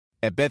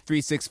At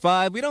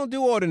Bet365, we don't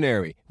do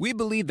ordinary. We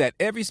believe that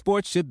every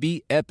sport should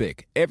be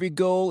epic. Every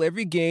goal,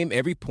 every game,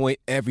 every point,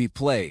 every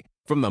play.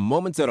 From the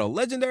moments that are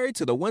legendary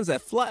to the ones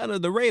that fly under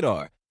the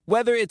radar.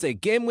 Whether it's a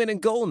game-winning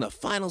goal in the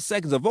final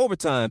seconds of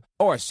overtime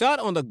or a shot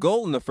on the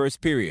goal in the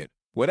first period.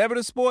 Whatever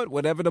the sport,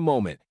 whatever the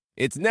moment.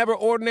 It's never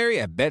ordinary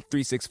at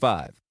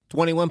Bet365.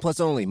 21 plus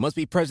only. Must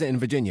be present in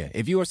Virginia.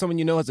 If you or someone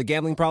you know has a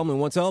gambling problem and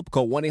wants help,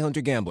 call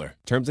 1-800-GAMBLER.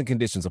 Terms and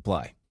conditions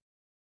apply.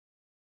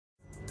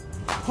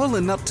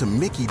 Pulling up to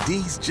Mickey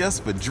D's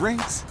just for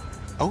drinks?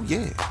 Oh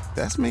yeah,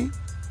 that's me.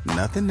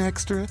 Nothing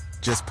extra,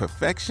 just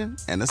perfection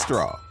and a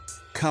straw.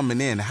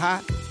 Coming in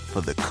hot for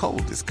the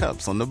coldest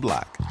cups on the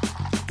block.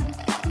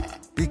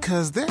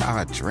 Because there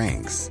are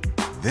drinks.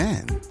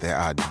 Then there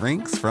are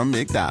drinks from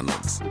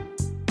McDonald's.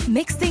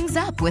 Mix things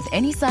up with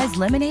any size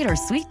lemonade or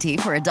sweet tea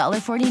for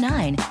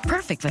 $1.49.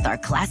 Perfect with our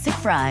classic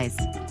fries.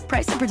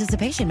 Price and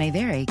participation may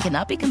vary.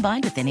 Cannot be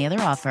combined with any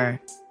other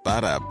offer.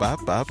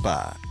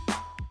 Ba-da-ba-ba-ba.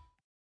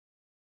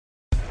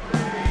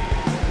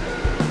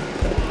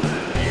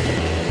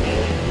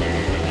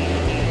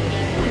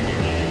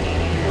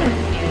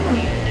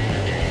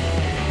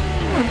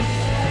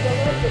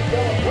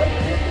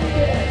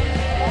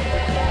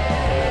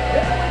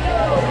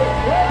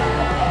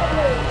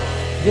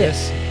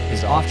 This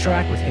is Off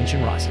Track with Hinch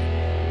and Rossi.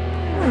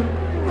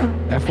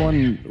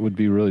 F1 would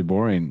be really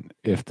boring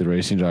if the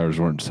racing drivers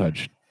weren't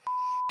such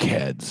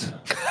kids.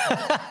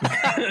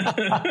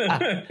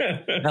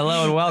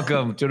 Hello and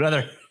welcome to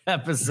another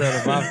episode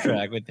of Off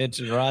Track with Hinch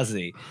and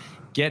Rossi.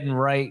 Getting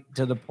right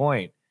to the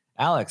point.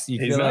 Alex, you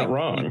He's feel not like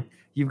wrong.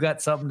 You've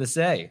got something to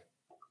say.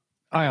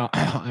 I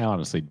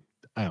honestly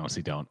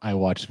don't. I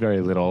watched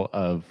very little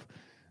of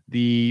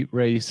the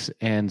race,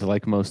 and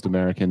like most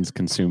Americans,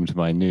 consumed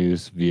my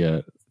news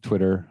via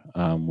Twitter,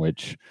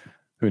 which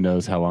who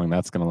knows how long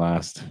that's going to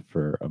last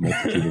for a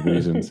multitude of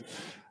reasons.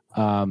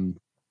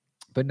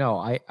 But no,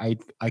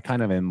 I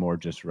kind of am more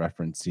just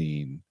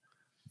referencing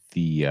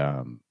the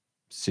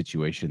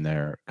situation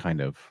there,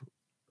 kind of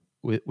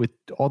with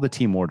all the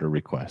team order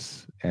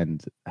requests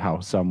and how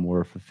some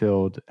were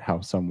fulfilled,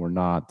 how some were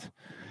not,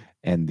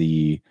 and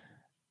the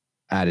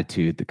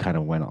attitude that kind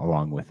of went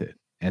along with it.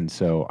 And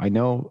so I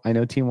know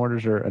team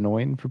orders are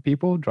annoying for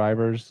people,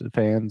 drivers,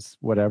 fans,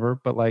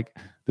 whatever, but like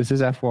this is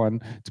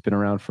F1. It's been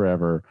around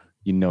forever.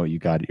 You know what you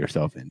got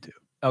yourself into.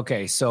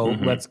 Okay, so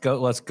let's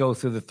go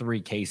through the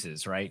three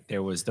cases, right?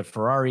 There was the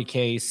Ferrari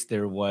case,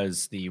 there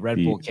was the Red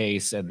Bull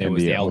case, and there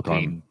was the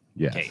Alpine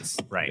case,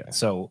 right? Yes.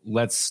 So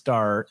let's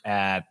start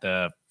at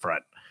the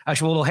front.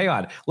 Actually, well, hang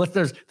on.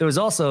 There was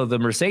also the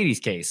Mercedes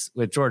case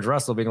with George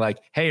Russell being like,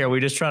 "Hey, are we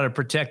just trying to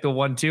protect the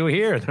 1-2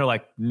 here?" And they're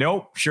like,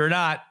 "Nope, sure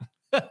not."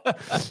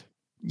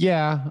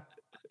 Yeah.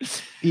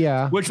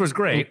 Which was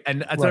great,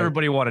 and that's what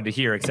everybody wanted to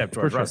hear except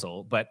George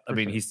Russell. But I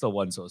mean, he still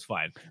won, so it's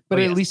fine. But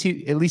at least he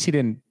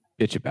didn't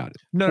bitch about it.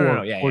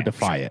 No, or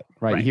defy it.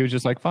 Right? He was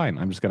just like, fine,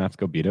 I'm just gonna have to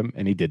go beat him,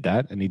 and he did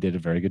that, and he did a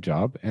very good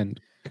job. And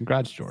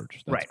congrats,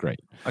 George. That's great.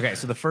 Okay,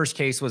 so the first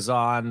case was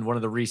on one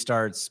of the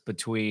restarts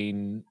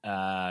between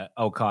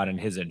Ocon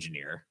and his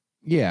engineer.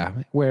 Yeah,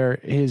 where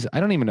I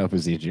don't even know if it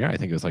was the engineer. I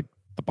think it was like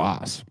the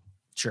boss.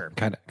 Sure.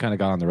 Kind of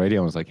got on the radio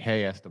and was like,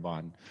 "Hey,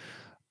 Esteban,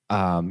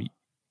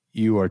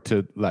 you are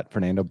to let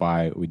Fernando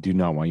by. We do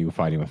not want you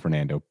fighting with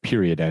Fernando.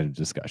 Period. End of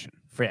discussion."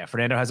 Yeah,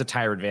 Fernando has a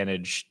tire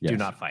advantage. Yes. Do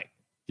not fight.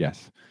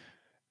 Yes.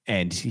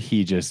 And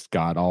he just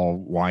got all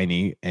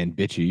whiny and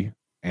bitchy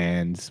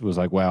and was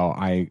like, "Well,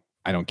 I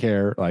don't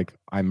care. Like,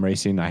 I'm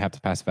racing. I have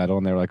to pass Vettel."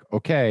 And they were like,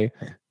 "Okay,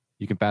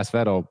 you can pass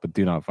Vettel, but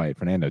do not fight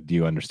Fernando. Do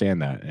you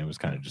understand that?" And it was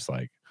kind of just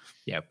like,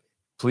 "Yeah,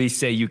 please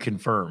say you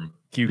confirm.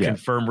 You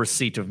confirm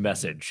receipt of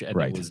message." And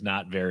it was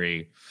not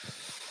very,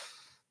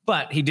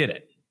 but he did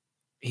it.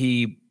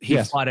 He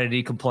fought it.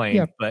 He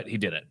complained, but he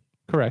did it.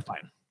 Correct.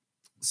 Fine.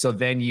 So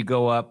then you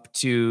go up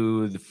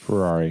to the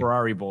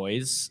Ferrari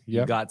boys.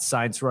 Yep. You got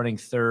Sainz running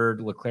third,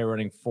 Leclerc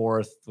running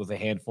fourth with a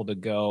handful to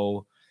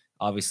go.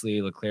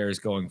 Obviously, Leclerc is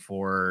going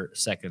for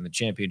second in the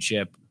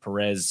championship.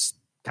 Perez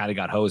kind of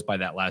got hosed by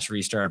that last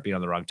restart, being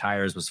on the wrong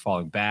tires, was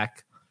falling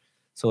back.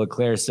 So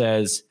Leclerc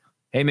says,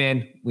 "Hey,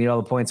 man, we need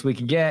all the points we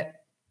can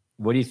get.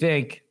 What do you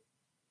think?"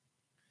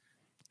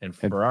 And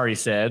Ferrari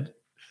said,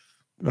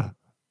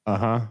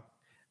 "Uh-huh."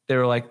 They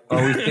were like,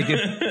 "Oh,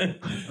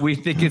 we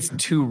think it's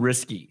too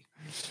risky."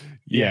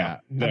 Yeah.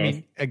 No. I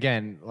mean,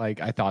 again,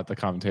 like I thought the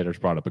commentators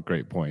brought up a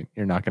great point.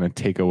 You're not going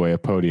to take away a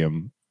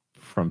podium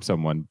from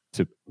someone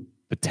to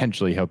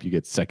potentially help you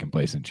get second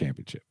place in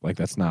championship. Like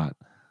that's not,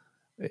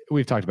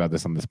 we've talked about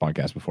this on this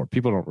podcast before.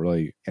 People don't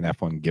really in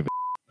F1 give a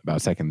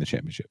about second in the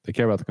championship. They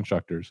care about the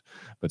constructors,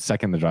 but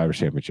second in the driver's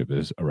championship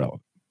is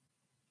irrelevant.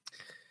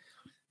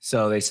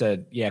 So they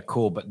said, "Yeah,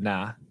 cool, but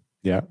nah."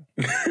 Yeah.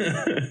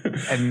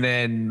 And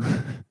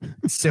then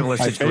similar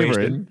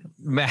situation,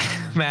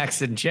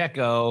 Max and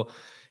Checo.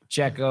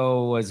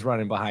 Checo was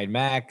running behind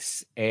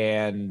Max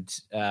and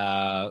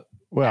for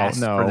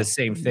the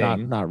same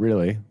thing. Not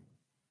really.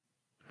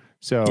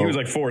 So he was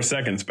like 4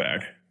 seconds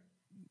back.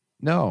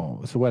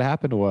 No. So what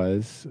happened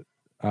was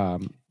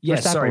Yeah,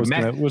 Verstappen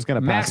sorry, was going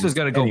to Max was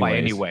going to go by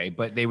anyways. anyway,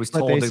 but they was But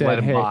told they to said,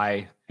 let him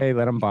by Hey,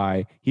 let him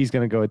by. He's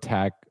going to go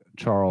attack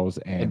Charles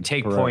and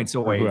take Perez, points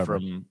away whoever.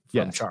 from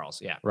Yes.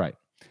 Charles. Yeah. Right.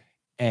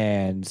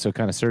 And so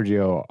kind of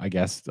Sergio, I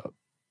guess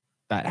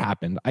that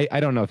happened. I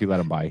don't know if he let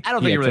him by. I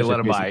don't think he really let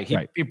him by.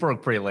 Right. He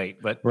broke pretty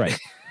late, but Right.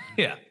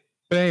 yeah.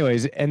 But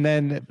anyways, and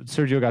then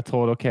Sergio got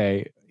told,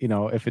 okay,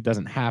 if it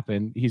doesn't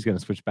happen, he's going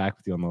to switch back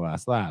with you on the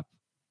last lap.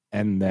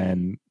 And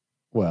then,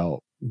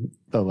 well,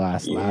 the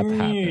last lap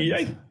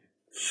happened.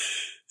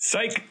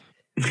 Psych.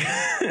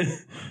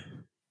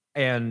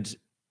 And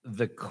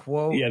the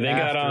quote. Yeah, they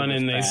got on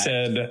and they fact,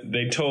 said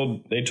they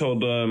told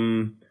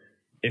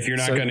if you're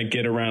not going to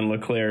get around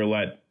Leclerc,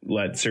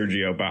 let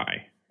Sergio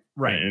by.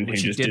 right, and he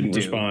which just didn't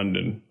respond.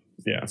 And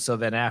yeah. So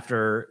then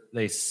after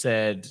they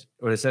said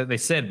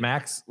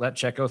Max, let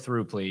Checo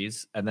through,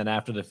 please. And then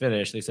after the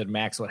finish, they said,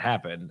 Max, what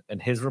happened?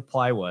 And his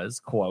reply was,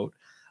 quote,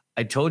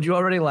 I told you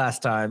already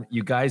last time,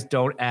 you guys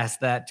don't ask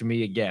that to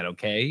me again,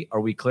 okay? Are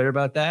we clear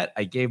about that?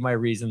 I gave my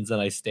reasons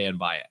and I stand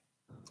by it.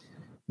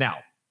 Now,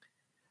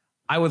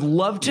 I would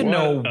love to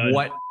know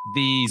what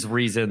these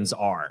reasons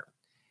are.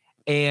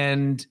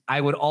 And I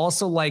would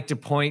also like to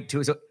point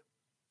to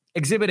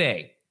Exhibit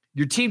A.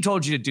 Your team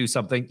told you to do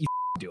something, you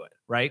do it,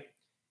 right?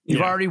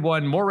 You've already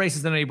won more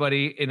races than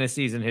anybody in a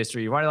season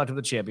history. You've already locked up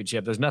the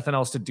championship. There's nothing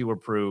else to do or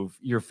prove.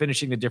 You're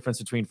finishing the difference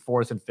between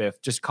 4th and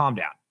 5th. Just calm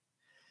down.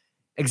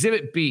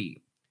 Exhibit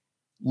B.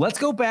 Let's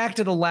go back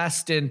to the last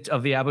stint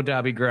of the Abu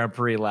Dhabi Grand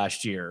Prix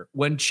last year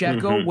when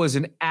Checo was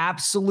an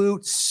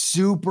absolute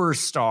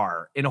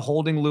superstar in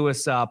holding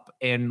Lewis up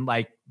and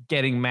like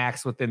getting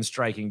Max within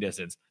striking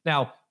distance.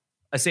 Now,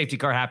 a safety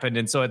car happened,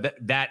 and so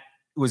that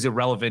was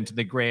irrelevant to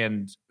the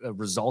grand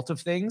result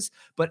of things.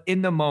 But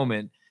in the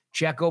moment,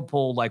 Checo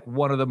pulled like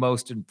one of the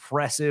most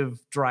impressive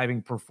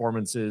driving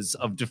performances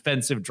of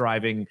defensive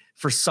driving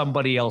for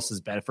somebody else's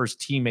benefit, for his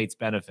teammates'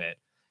 benefit.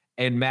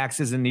 And Max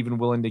isn't even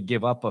willing to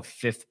give up a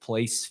 5th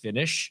place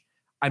finish.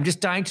 I'm just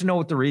dying to know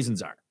what the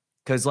reasons are.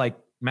 Because like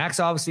Max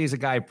obviously is a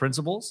guy of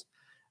principles.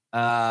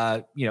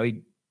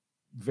 He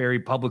very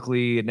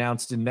publicly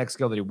announced in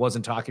Mexico that he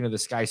wasn't talking to the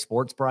Sky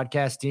Sports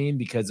broadcast team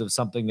because of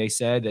something they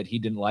said that he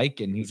didn't like.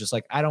 And he was just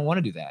like, I don't want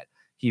to do that.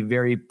 He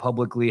very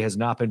publicly has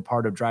not been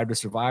part of Drive to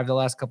Survive the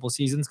last couple of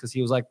seasons because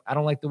he was like, I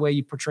don't like the way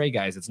you portray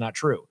guys. It's not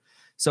true.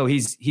 So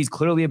he's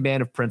clearly a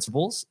man of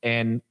principles.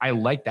 And I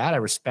like that. I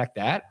respect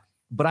that.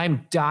 But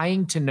I'm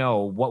dying to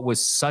know what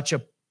was such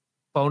a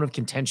bone of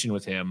contention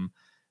with him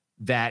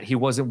that he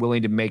wasn't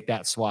willing to make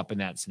that swap in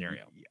that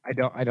scenario.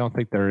 I don't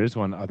think there is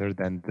one other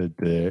than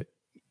the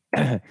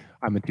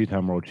I'm a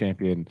 2-time world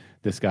champion.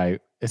 This guy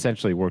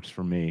essentially works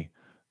for me.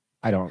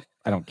 I don't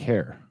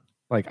care.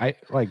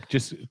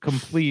 Just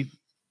complete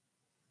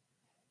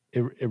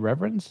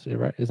irreverence.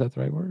 Is that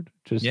the right word?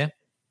 Just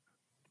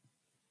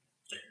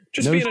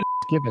being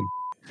given.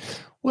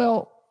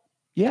 Well,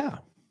 yeah.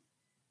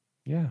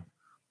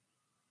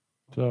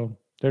 So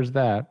there's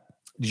that.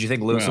 Did you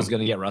think Lewis was going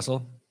to get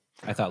Russell?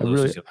 I thought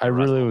Lewis I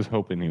really was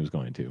hoping he was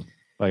going to.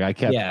 Like I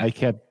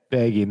kept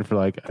begging for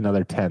like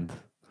another 10th.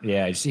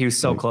 Yeah, he was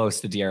so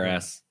close to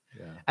DRS.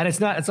 Yeah. And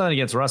it's not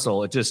against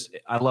Russell.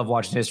 I love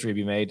watching history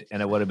be made,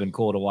 and it would have been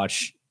cool to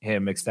watch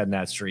him extend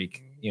that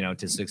streak,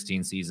 to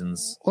 16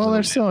 seasons. Well,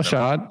 there's still a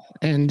shot,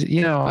 and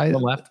I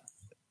left.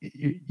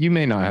 You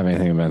may not have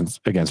anything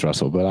against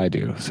Russell, but I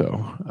do.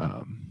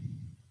 So.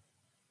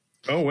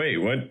 Oh wait,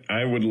 what?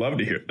 I would love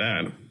to hear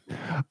that.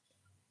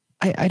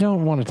 I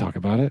don't want to talk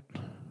about it.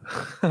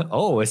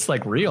 Oh, it's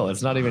like real.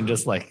 It's not even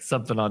just like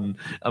something on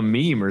a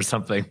meme or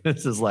something.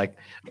 This is like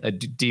a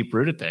deep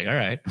rooted thing. All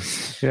right.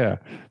 Yeah.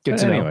 Good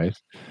to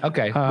anyways. know.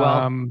 Okay.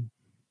 Well,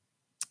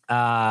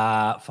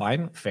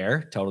 fine.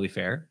 Fair. Totally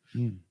fair.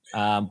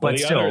 But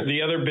still,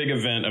 the other big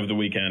event of the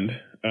weekend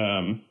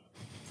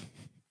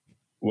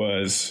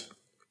was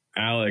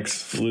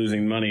Alex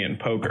losing money in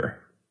poker.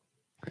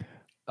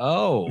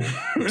 Oh,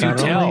 not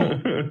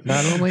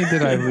only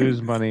did I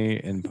lose money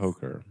in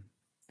poker,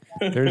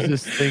 there's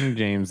this thing,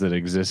 James, that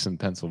exists in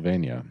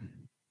Pennsylvania.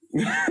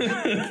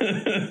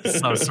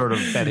 Some sort of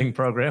betting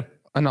program?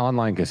 An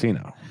online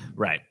casino.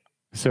 Right.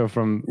 So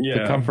from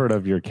the comfort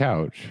of your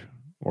couch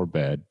or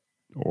bed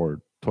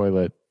or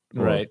toilet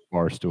or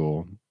bar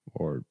stool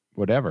or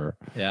whatever,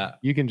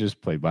 you can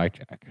just play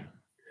blackjack.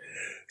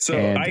 So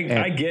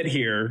I get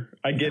here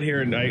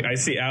and I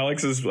see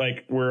Alex is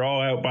like, we're all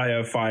out by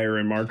a fire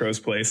in Marco's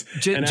place.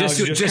 And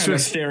Alex is just kind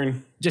of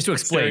staring. Just to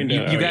explain,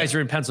 you guys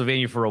are in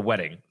Pennsylvania for a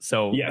wedding.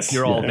 So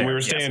you're all there. And we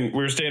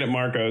were staying at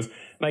Marco's.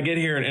 And I get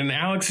here and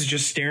Alex is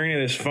just staring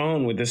at his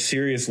phone with this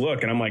serious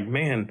look. And I'm like,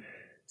 man,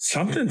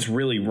 something's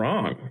really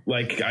wrong.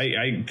 Like,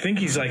 I think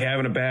he's like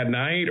having a bad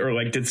night, or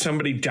like, did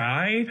somebody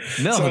die?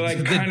 No, so I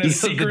kind of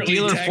secretly the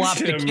dealer text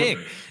flopped him. The king.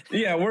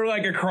 Yeah, we're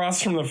like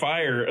across from the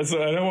fire.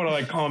 So I don't want to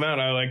like call him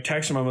out. I like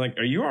text him. I'm like,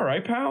 are you all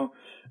right, pal?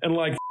 And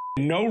like,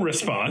 no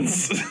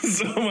response.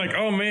 So I'm like,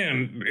 oh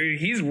man,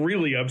 he's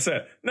really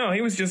upset. No,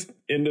 he was just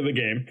into the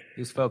game.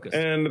 He was focused.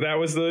 And that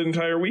was the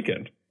entire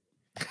weekend.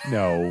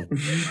 No.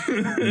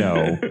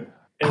 It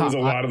was a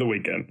lot of the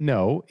weekend.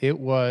 No, it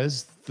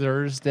was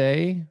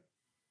Thursday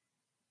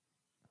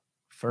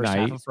First night,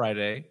 half of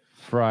Friday.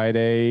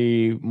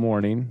 Friday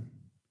morning,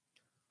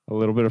 a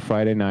little bit of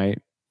Friday night,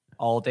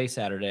 all day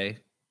Saturday,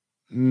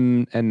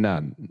 and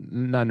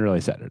none really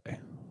Saturday.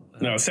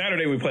 No,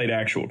 Saturday we played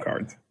actual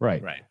cards.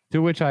 Right.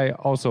 To which I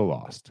also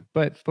lost.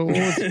 But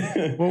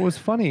what was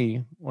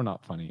funny, or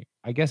not funny,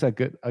 I guess a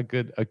good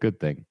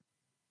thing,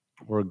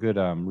 or a good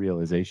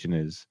realization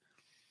is,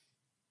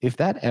 if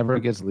that ever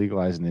gets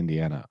legalized in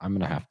Indiana, I'm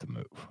gonna have to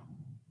move.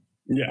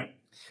 Yeah.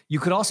 You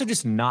could also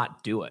just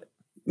not do it.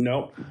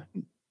 Nope.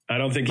 I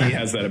don't think he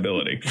has that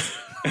ability.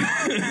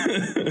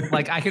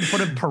 Like, I can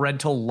put a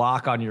parental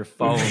lock on your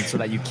phone so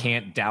that you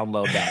can't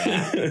download that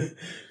app.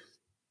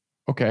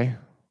 Okay.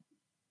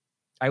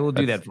 I will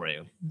do that for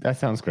you. That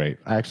sounds great.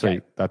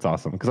 Actually, that's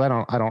awesome, because I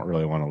don't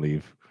really want to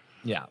leave.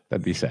 Yeah.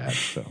 That'd be sad.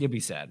 So. You'd be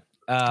sad.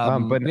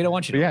 But we don't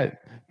want you to. Yeah,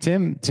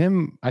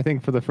 Tim, I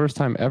think for the first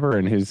time ever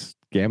in his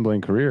gambling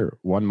career,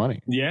 won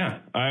money. Yeah.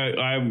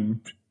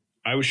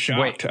 I was shocked.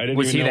 Wait, I didn't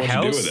was even he know the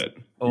what house? to do with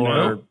it. Or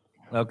No.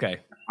 Okay.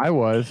 I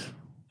was.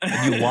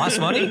 You lost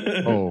money?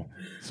 Oh,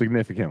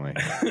 significantly.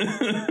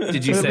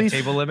 Did you But at set least-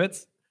 table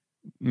limits?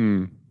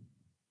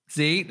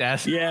 See,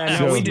 that's Yeah,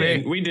 So- no, we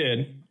did. We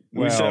did.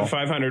 We Well- set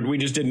 500. We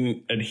just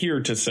didn't adhere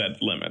to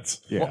set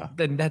limits. Yeah. Well,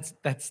 then that's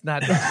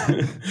not.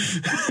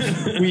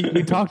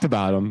 we talked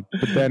about them,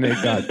 but then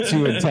it got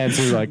too intense.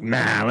 We were like,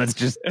 nah, let's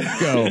just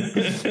go.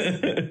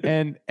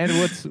 And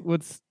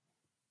what's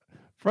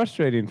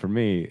frustrating for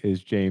me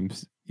is,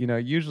 James,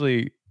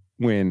 usually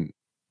when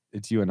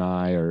it's you and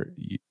I, or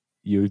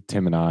you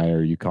Tim and I,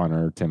 or you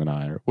Connor, Tim and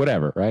I, or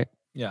whatever, right?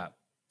 Yeah.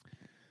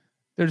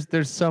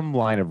 There's some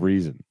line of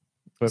reason.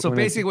 But So when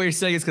it's- basically, what you're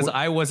saying is because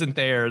I wasn't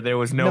there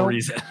was no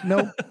reason.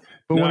 No.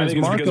 But No, when I it's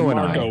think it's because Marco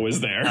and Marco I,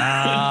 was there.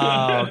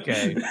 Oh,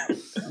 okay.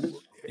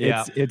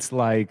 Yeah. it's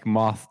like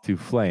moth to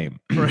flame.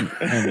 And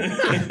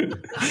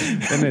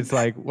it's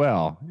like,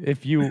 well,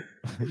 if you'd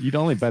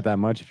only bet that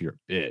much if you're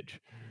a bitch.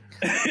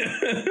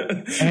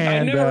 I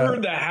And, never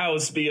heard the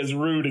house be as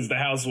rude as the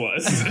house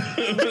was.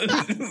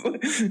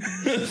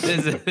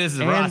 This is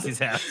Rossi's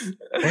house.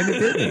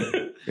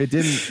 And it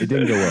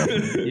didn't go well.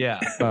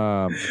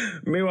 Yeah.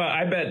 Meanwhile,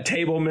 I bet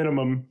table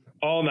minimum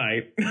all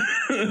night.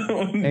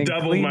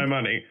 Doubled my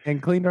money.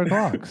 And cleaned our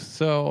clocks.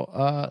 So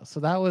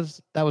that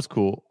was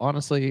cool.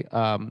 Honestly,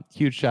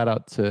 huge shout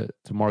out to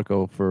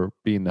Marco for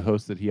being the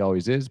host that he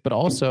always is, but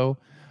also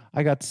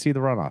I got to see the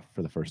runoff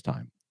for the first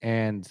time.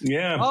 And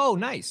Yeah. Oh,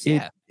 nice.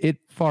 Yeah. it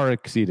far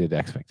exceeded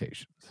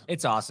expectations.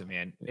 It's awesome,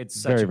 man.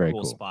 It's such Very, a very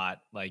cool cool.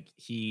 spot. Like,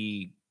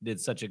 he did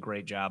such a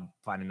great job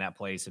finding that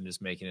place and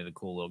just making it a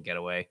cool little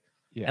getaway.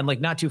 Yeah. And like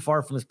not too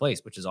far from his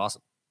place, which is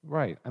awesome.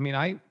 Right. I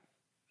mean,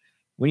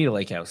 We need a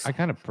lake house. I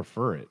kind of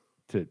prefer it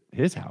to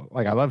his house.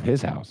 Like, I love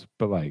his house,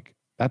 but like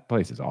that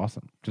place is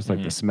awesome. Just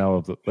like the smell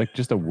of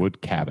just a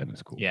wood cabin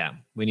is cool. Yeah,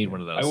 we need one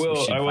of those. I will-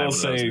 We should I find will one of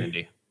those in say-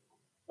 Indy.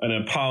 An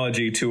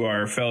apology to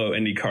our fellow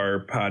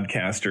IndyCar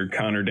podcaster,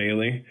 Connor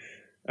Daly,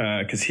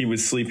 because he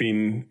was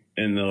sleeping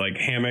in the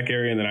hammock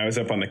area, and then I was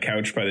up on the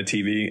couch by the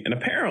TV, and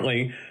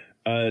apparently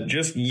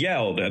just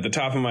yelled at the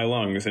top of my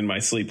lungs in my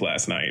sleep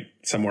last night,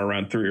 somewhere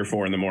around 3 or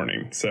 4 in the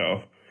morning.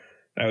 So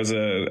that was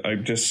I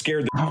just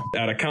scared the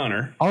out of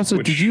Connor. Also,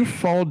 which- did you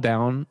fall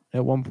down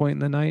at one point in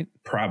the night?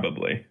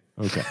 Probably.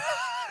 Okay.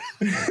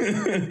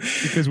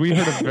 Because we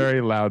heard a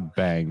very loud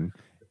bang.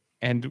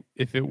 And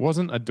if it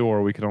wasn't a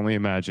door, we could only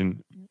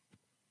imagine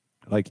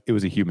like it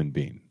was a human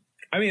being.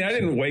 I mean, I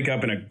didn't wake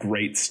up in a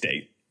great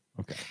state.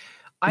 Okay.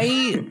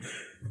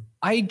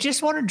 I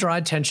just want to draw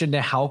attention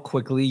to how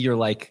quickly your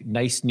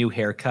nice new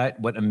haircut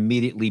went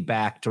immediately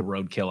back to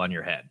roadkill on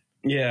your head.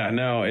 Yeah,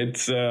 no,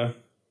 it's a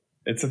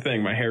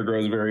thing. My hair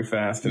grows very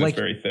fast and it's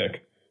very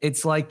thick.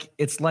 It's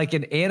like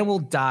an animal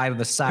died on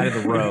the side of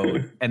the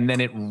road, and then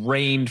it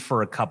rained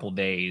for a couple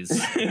days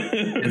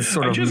and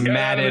sort of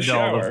matted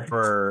all the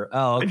fur.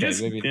 Oh, okay,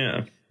 maybe.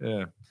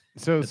 Yeah.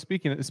 So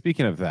speaking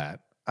of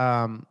that,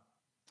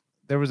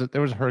 there was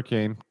a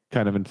hurricane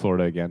kind of in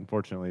Florida again.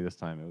 Fortunately, this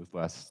time it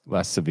was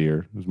less severe.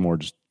 It was more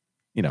just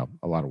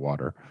a lot of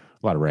water,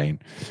 a lot of rain.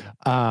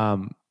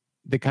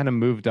 They kind of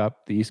moved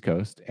up the East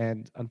Coast,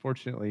 and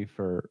unfortunately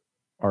for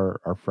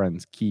our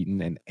friends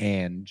Keaton and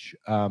Ange,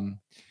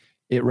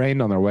 it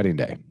rained on their wedding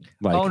day.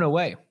 Oh, no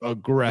way.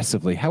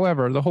 Aggressively.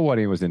 However, the whole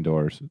wedding was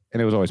indoors,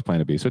 and it was always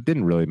planned to be, so it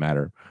didn't really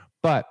matter.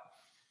 But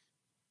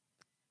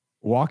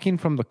walking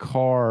from the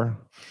car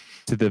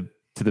to the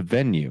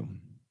venue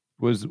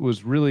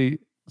was really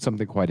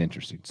something quite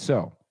interesting.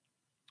 So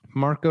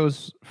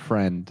Marco's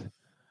friend,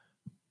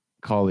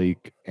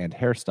 colleague, and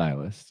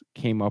hairstylist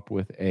came up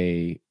with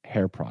a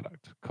hair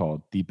product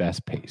called The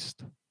Best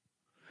Paste.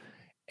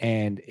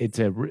 And it's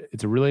a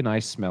really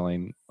nice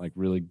smelling,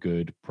 really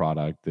good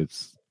product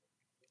that's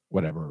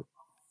whatever,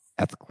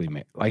 ethically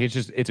made.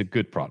 It's a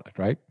good product,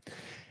 right?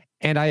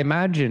 And I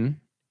imagine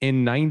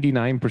in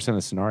 99%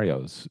 of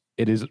scenarios,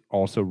 it is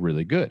also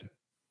really good,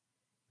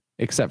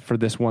 except for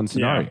this one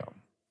scenario.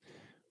 Yeah.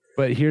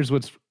 But here's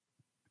what's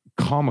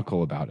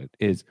comical about it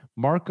is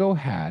Marco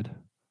had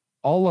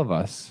all of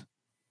us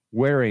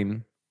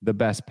wearing The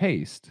Best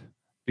Paste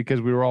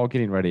because we were all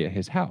getting ready at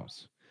his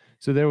house.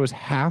 So there was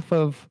half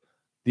of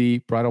the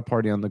bridal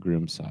party on the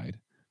groom's side,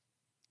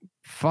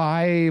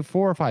 4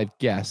 or 5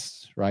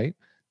 guests, right?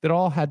 That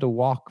all had to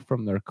walk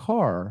from their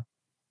car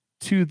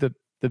to the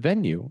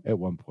venue at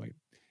one point,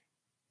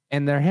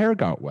 and their hair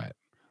got wet.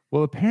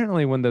 Well,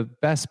 apparently when the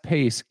best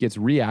paste gets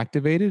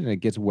reactivated and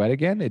it gets wet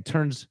again, it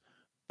turns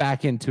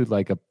back into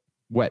like a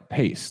wet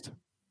paste.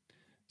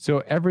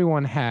 So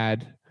everyone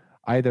had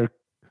either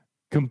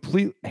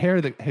complete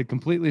hair that had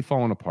completely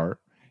fallen apart,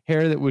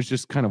 hair that was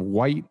just kind of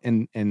white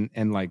and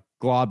like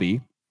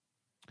globby,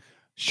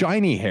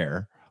 shiny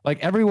hair. Like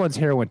everyone's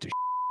hair went to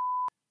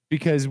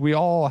because we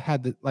all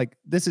had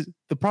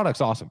the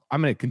product's awesome.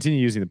 I'm going to continue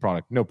using the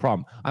product. No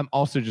problem. I'm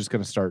also just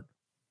going to start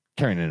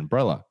carrying an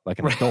umbrella like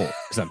an adult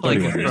because I'm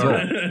 31 years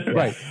old.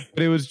 Right.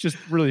 But it was just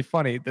really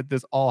funny that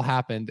this all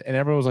happened and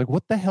everyone was like,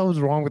 what the hell is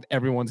wrong with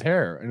everyone's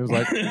hair? And it was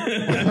like,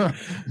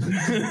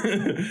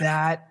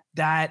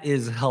 that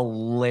is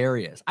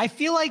hilarious. I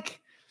feel like,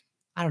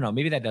 I don't know,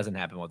 maybe that doesn't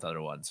happen with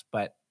other ones,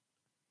 but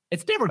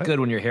it's never good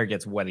when your hair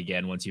gets wet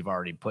again once you've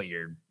already put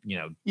your,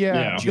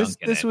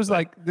 This was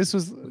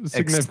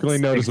significantly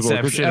noticeable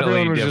because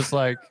everyone was just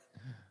like,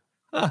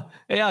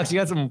 hey Alex, you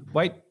got some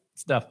white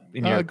stuff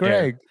in your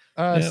Greg,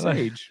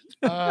 Sage,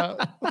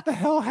 what the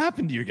hell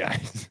happened to you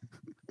guys?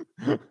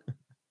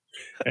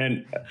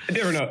 And I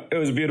never know. It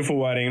was a beautiful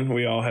wedding.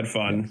 We all had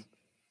fun.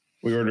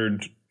 We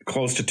ordered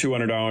close to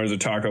 $200 at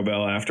Taco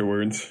Bell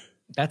afterwards.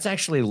 That's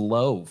actually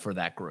low for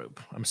that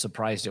group. I'm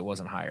surprised it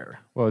wasn't higher.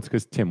 Well, it's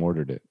because Tim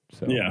ordered it.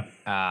 So yeah,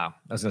 I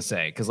was gonna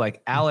say because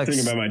like Alex,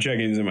 thinking about my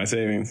checkings and my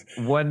savings.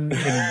 In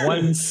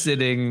one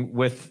sitting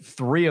with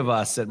 3 of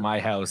us at my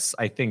house,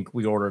 I think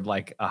we ordered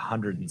like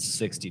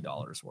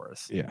 $160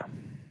 worth. Yeah.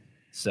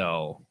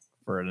 So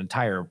for an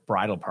entire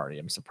bridal party,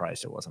 I'm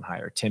surprised it wasn't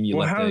higher. Tim, you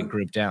let the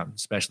group down,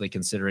 especially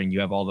considering you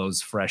have all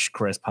those fresh,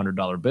 crisp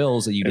 $100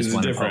 bills that you just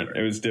went over.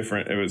 It was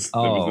different. It was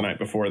the night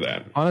before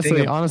that.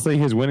 Honestly,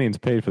 his winnings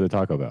paid for the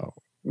Taco Bell.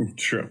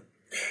 True.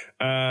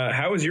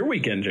 How was your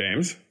weekend,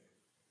 James?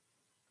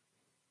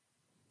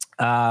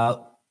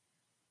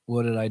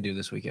 What did I do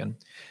this weekend?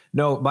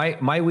 No,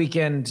 my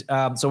weekend.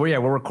 We're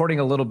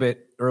recording a little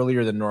bit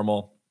earlier than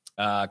normal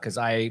because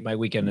my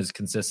weekend has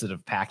consisted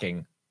of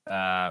packing.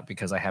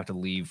 Because I have to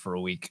leave for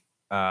a week,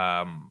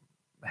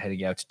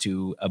 heading out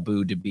to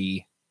Abu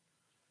Dhabi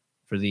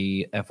for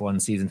the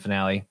F1 season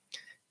finale.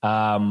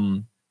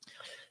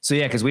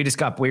 Because we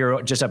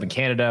were just up in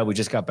Canada. We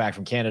just got back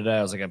from Canada.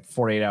 It was like a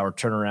 48-hour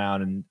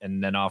turnaround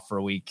and then off for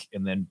a week.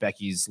 And then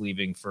Becky's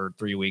leaving for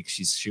 3 weeks.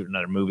 She's shooting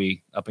another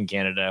movie up in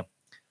Canada.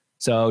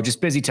 So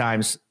just busy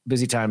times in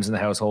the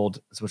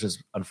household, which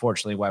is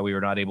unfortunately why we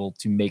were not able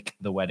to make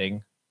the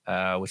wedding,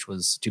 which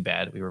was too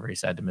bad. We were very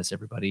sad to miss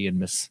everybody and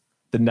miss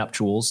the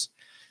nuptials.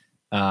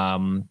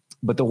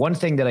 But the one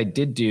thing that I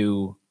did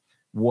do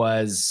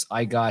was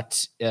I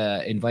got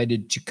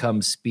invited to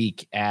come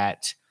speak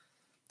at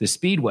the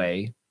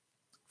Speedway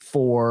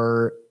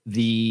for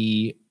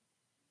the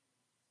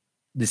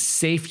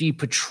Safety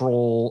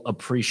Patrol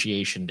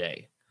Appreciation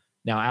Day.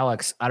 Now,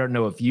 Alex, I don't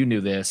know if you knew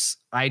this.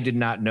 I did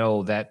not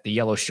know that the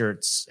Yellow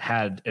Shirts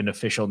had an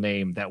official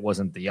name that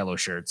wasn't the Yellow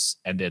Shirts,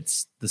 and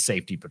it's the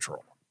Safety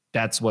Patrol.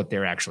 That's what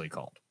they're actually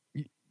called.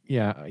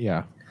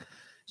 Yeah.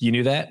 You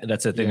knew that?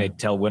 That's the thing they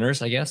tell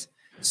winners, I guess.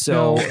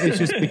 So no, it's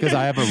just because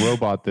I have a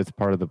robot that's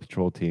part of the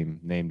patrol team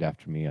named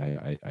after me.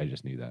 I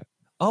just knew that.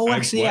 Oh,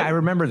 actually, I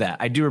remember that.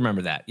 I do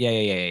remember that.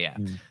 Yeah.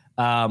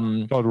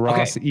 Called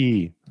Ross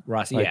E.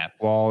 Ross E. Like yeah.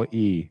 Wall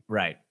E.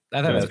 Right.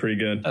 I thought that's pretty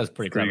good. That was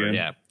pretty clever.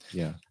 Good.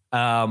 Yeah.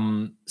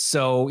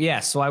 So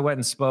I went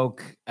and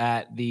spoke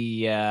at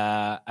the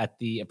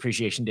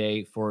Appreciation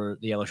Day for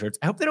the Yellow Shirts.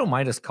 I hope they don't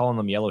mind us calling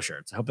them Yellow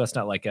Shirts. I hope that's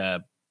not like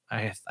I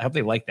hope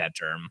they like that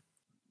term.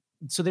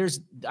 So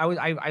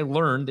I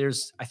learned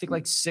there's I think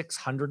like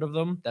 600 of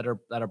them that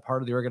are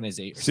part of the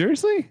organization.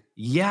 Seriously?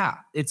 Yeah,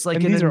 it's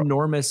like an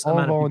enormous all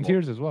amount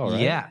volunteers of as well,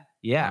 right?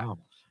 Yeah. Wow.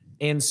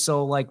 And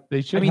so like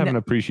they should have an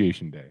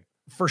appreciation day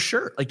for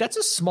sure. Like that's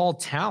a small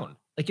town.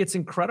 Like it's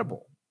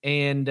incredible,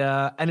 and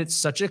it's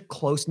such a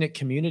close knit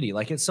community.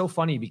 Like it's so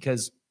funny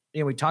because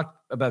we talked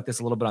about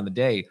this a little bit on the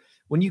day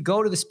when you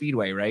go to the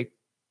Speedway, right?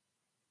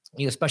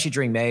 Especially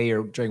during May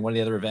or during one of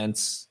the other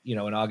events, in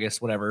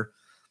August, whatever.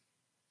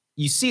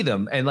 You see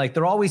them and like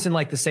they're always in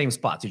like the same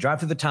spots. You drive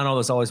through the tunnel,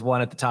 there's always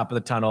one at the top of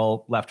the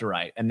tunnel, left or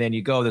right. And then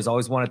you go, there's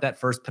always one at that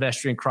first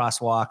pedestrian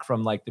crosswalk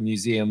from like the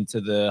museum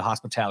to the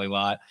hospitality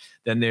lot.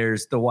 Then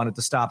there's the one at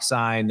the stop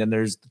sign. Then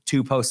there's the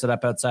 2 posted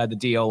up outside the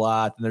DO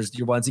lot. And there's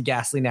your ones in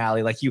Gasoline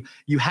Alley. Like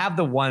you have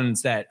the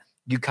ones that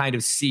you kind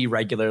of see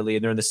regularly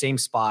and they're in the same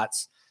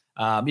spots.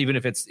 Even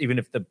if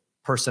the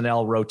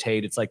personnel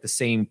rotate, it's like the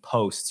same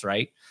posts,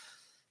 right?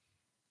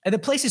 And the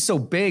place is so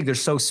big, they're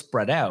so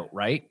spread out,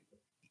 right?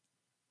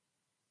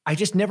 I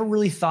just never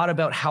really thought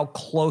about how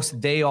close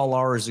they all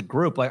are as a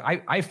group. Like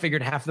I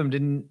figured half of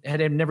them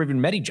had never even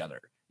met each other,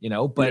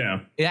 but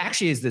It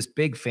actually is this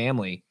big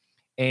family.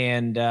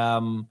 And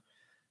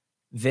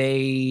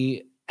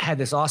they had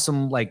this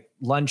awesome like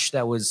lunch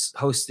that was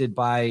hosted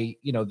by,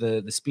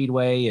 the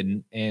Speedway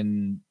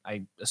and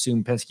I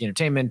assume Penske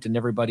Entertainment, and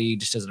everybody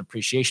just as an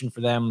appreciation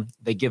for them.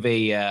 They give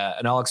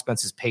an all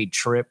expenses paid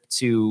trip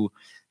to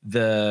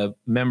the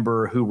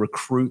member who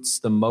recruits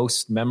the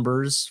most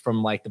members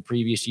from like the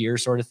previous year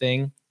sort of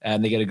thing.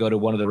 And they get to go to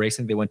one of the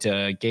racing. They went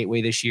to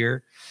Gateway this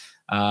year.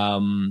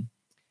 And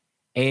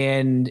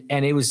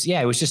it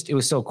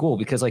was so cool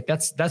because like,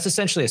 that's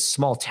essentially a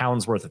small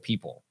town's worth of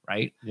people.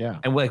 Right. Yeah.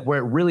 And like where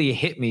it really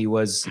hit me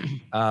was,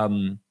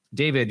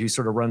 David, who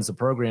sort of runs the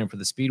program for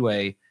the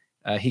Speedway.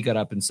 He got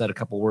up and said a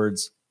couple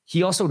words.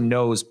 He also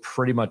knows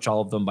pretty much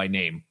all of them by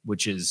name,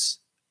 which is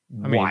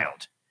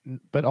wild,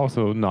 but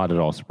also not at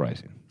all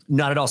surprising.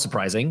 Not at all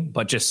surprising,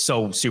 but just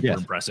so super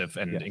impressive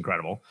and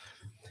incredible.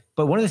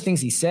 But one of the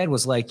things he said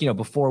was like,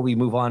 before we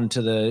move on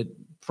to the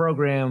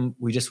program,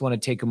 we just want to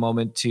take a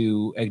moment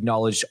to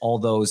acknowledge all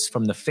those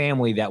from the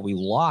family that we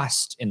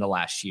lost in the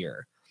last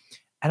year.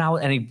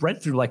 And he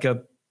read through like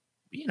a,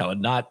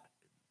 not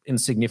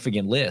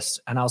insignificant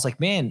list. And I was like,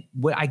 man,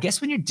 I guess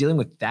when you're dealing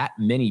with that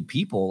many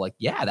people, like,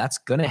 yeah, that's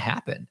going to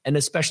happen. And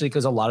especially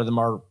because a lot of them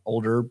are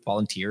older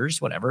volunteers,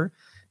 whatever.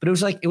 But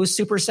it was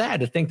super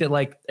sad to think that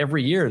like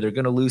every year they're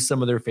going to lose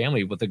some of their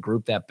family with a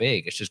group that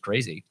big. It's just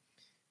crazy.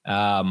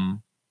 But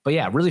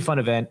yeah, really fun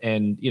event.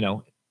 And,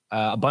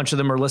 a bunch of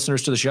them are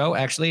listeners to the show.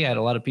 Actually, I had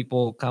a lot of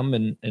people come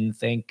and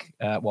thank,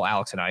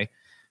 Alex and I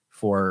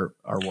for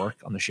our work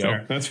on the show.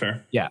 Fair. That's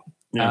fair. Yeah.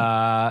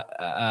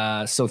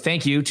 So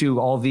thank you to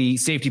all the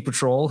safety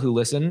patrol who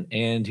listen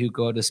and who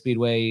go to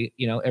Speedway,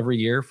 every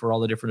year for all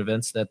the different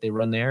events that they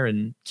run there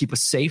and keep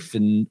us safe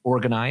and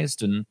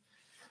organized and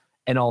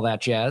all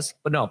that jazz.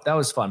 But no, that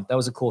was fun. That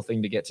was a cool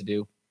thing to get to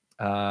do.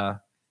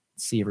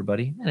 See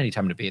everybody, and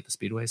anytime to be at the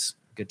Speedways,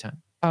 good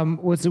time.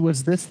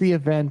 Was this the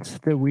event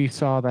that we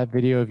saw that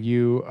video of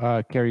you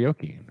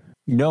karaoke?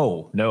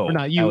 No, or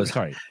not you.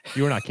 Sorry,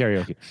 you were not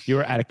karaoke. You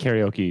were at a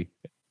karaoke.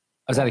 I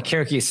was at a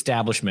karaoke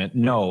establishment.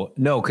 No,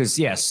 because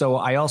so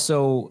I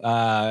also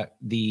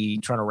the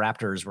Toronto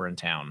Raptors were in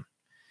town.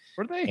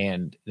 Were they?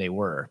 And they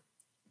were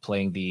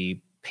playing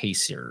the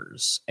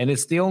Pacers, and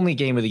it's the only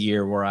game of the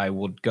year where I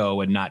would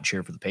go and not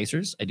cheer for the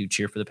Pacers. I do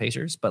cheer for the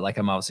Pacers, but like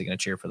I'm obviously going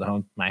to cheer for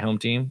my home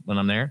team when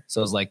I'm there. So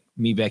it was like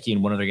me, Becky,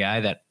 and one other guy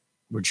that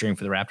were cheering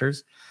for the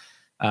Raptors.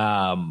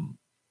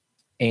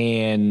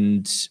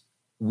 And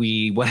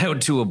we went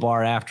out to a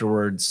bar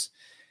afterwards.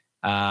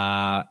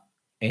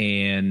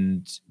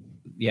 And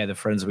yeah, the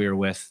friends we were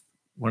with,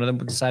 one of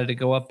them decided to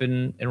go up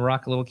and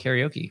rock a little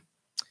karaoke.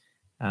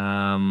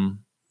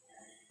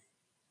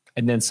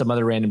 And then some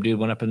other random dude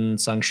went up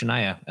and sung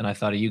Shania, and I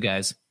thought of you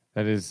guys.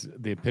 That is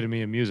the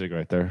epitome of music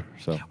right there.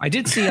 So I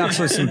did see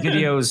actually some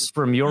videos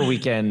from your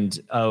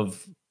weekend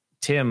of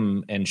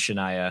Tim and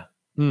Shania.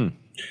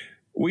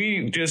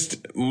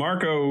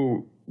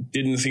 Marco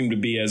didn't seem to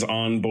be as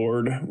on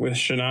board with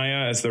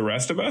Shania as the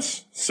rest of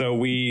us, so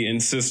we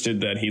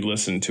insisted that he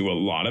listen to a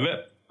lot of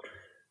it.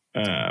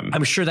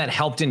 I'm sure that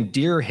helped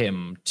endear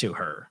him to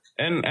her.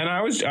 And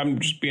I was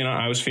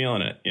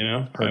feeling it,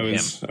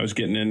 I was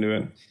getting into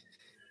it.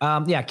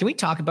 Can we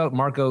talk about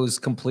Marco's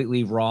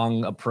completely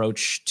wrong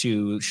approach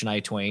to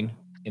Shania Twain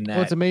in that?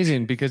 Well, it's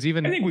amazing because I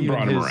think we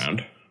brought him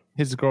around.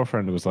 His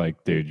girlfriend was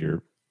like, dude,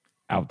 you're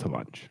out to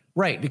lunch.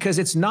 Right. Because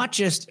it's not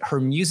just her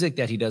music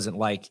that he doesn't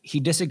like. He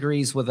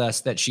disagrees with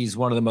us that she's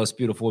one of the most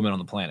beautiful women on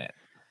the planet.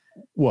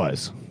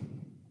 Was.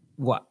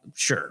 What?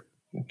 Sure.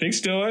 I think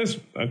still is.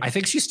 I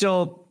think she's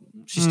still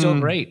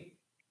great.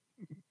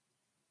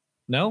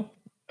 No?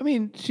 I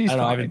mean, she's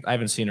I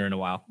haven't seen her in a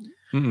while.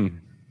 Mm-mm.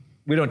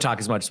 We don't talk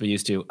as much as we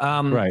used to.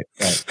 Right.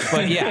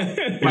 But yeah,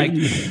 like,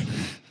 used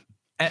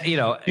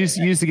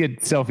to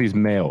get selfies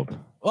mailed.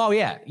 Oh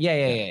yeah.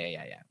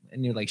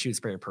 And you like, she would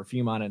spray her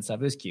perfume on it and stuff.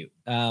 It was cute.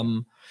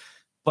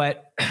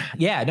 But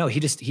yeah, no,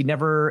 he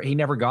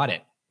never got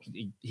it.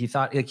 He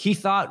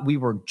thought we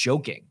were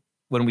joking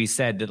when we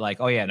said that, like,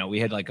 oh yeah, no, we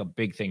had like a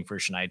big thing for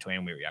Shania Twain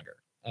when we were younger.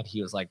 And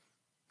he was like,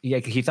 yeah,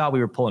 he thought we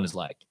were pulling his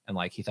leg, and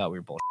like, he thought we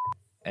were bullshit.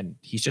 And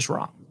he's just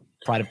wrong.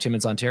 Pride of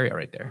Timmins, Ontario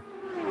right there.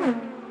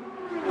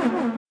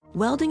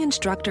 Welding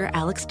instructor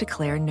Alex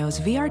DeClaire knows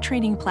VR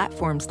training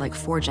platforms like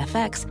Forge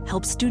FX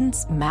help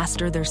students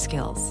master their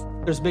skills.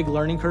 There's a big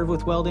learning curve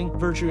with welding.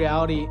 Virtual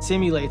reality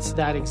simulates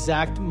that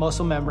exact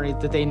muscle memory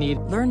that they need.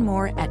 Learn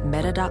more at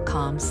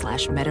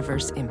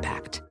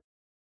meta.com/metaverseimpact.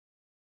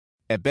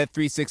 At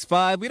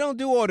Bet365, we don't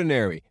do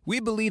ordinary. We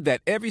believe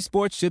that every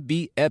sport should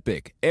be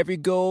epic. Every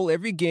goal,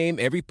 every game,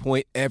 every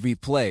point, every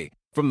play.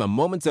 From the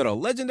moments that are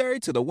legendary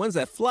to the ones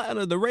that fly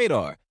under the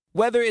radar.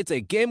 Whether it's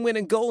a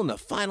game-winning goal in the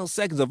final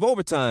seconds of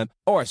overtime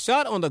or a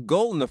shot on the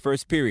goal in the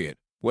first period.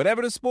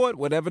 Whatever the sport,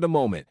 whatever the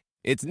moment.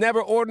 It's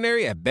never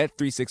ordinary at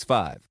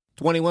Bet365.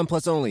 21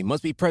 plus only.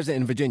 Must be present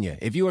in Virginia.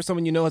 If you or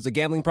someone you know has a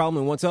gambling problem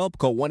and wants help,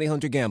 call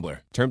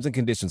 1-800-GAMBLER. Terms and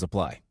conditions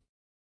apply.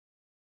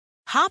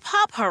 Hop,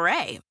 hop,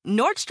 hooray!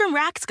 Nordstrom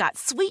Rack's got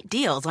sweet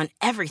deals on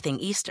everything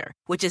Easter,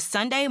 which is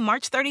Sunday,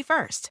 March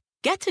 31st.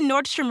 Get to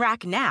Nordstrom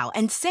Rack now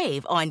and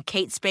save on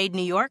Kate Spade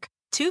New York,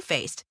 Too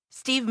Faced,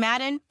 Steve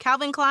Madden,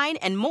 Calvin Klein,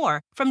 and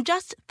more from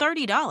just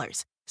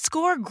 $30.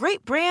 Score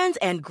great brands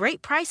and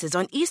great prices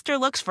on Easter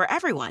looks for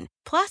everyone,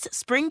 plus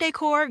spring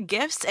decor,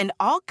 gifts, and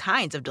all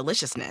kinds of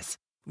deliciousness.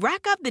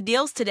 Rack up the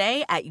deals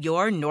today at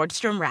your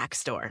Nordstrom Rack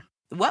store.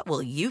 What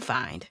will you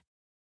find?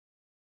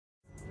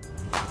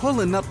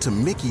 Pulling up to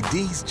Mickey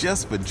D's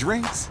just for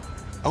drinks?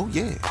 Oh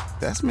yeah,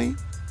 that's me.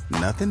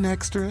 Nothing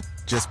extra,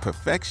 just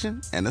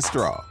perfection and a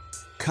straw.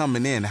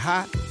 Coming in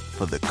hot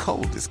for the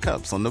coldest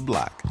cups on the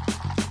block.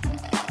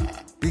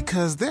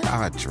 Because there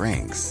are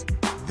drinks.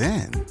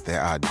 Then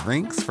there are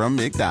drinks from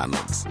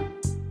McDonald's.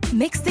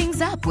 Mix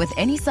things up with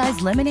any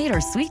size lemonade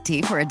or sweet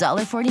tea for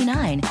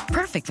 $1.49.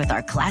 Perfect with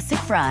our classic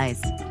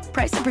fries.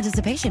 Price and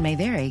participation may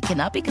vary.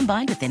 Cannot be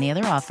combined with any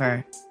other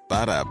offer.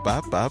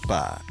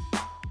 Ba-da-ba-ba-ba.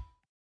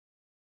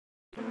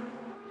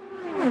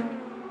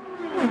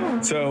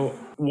 So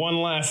one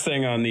last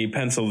thing on the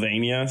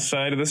Pennsylvania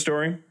side of the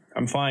story.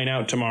 I'm flying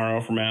out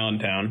tomorrow from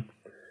Allentown,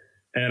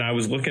 and I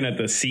was looking at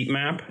the seat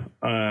map,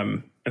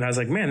 and I was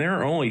like, man, there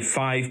are only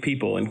 5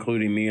 people,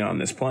 including me, on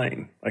this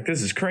plane. Like,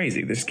 this is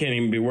crazy. This can't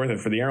even be worth it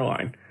for the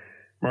airline.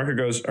 Marco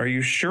goes, are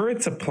you sure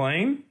it's a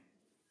plane?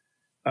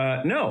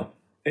 No,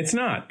 it's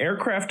not.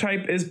 Aircraft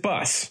type is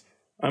bus.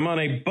 I'm on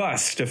a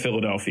bus to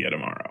Philadelphia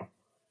tomorrow.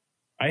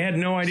 I had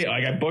no idea.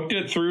 Like, I booked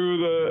it through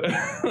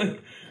the...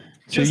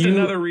 Just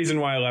another reason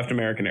why I left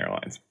American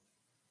Airlines.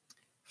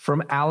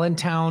 From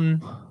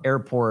Allentown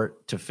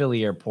Airport to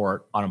Philly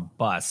Airport on a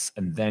bus,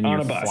 and then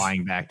you're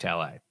flying back to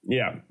LA.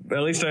 Yeah.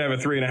 At least I have a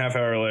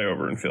 3.5-hour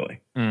layover in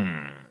Philly.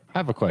 I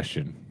have a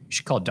question. You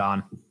should call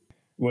Don.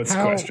 What's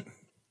the question?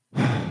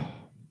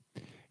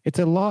 It's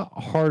a lot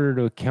harder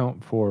to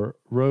account for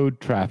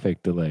road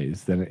traffic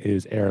delays than it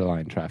is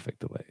airline traffic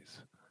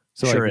delays.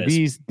 So Sure like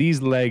is.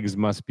 these legs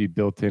must be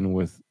built in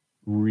with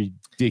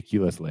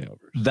ridiculous layovers.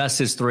 Thus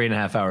his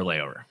 3.5-hour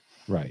layover.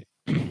 Right.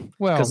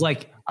 Well, Because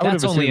like I would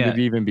have that's only assumed it'd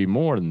even be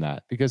more than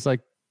that because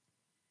like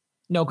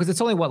no, because it's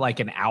only what, like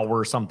an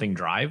hour something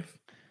drive.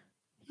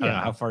 I don't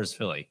know, how far is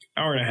Philly?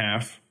 Hour and a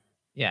half.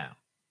 Yeah.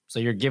 So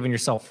you're giving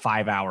yourself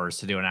 5 hours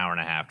to do an hour and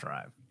a half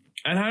drive.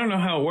 And I don't know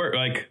how it works.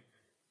 Like,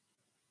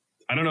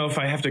 I don't know if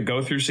I have to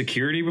go through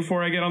security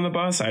before I get on the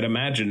bus. I'd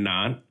imagine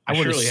not. I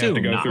would surely assume have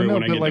to go not. through no,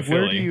 when I but get like to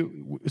where Philly. do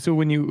you? So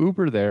when you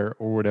Uber there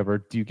or whatever,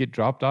 do you get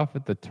dropped off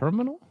at the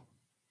terminal?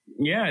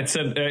 Yeah, it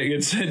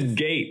said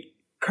gate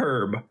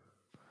curb.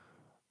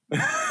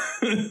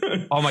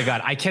 Oh my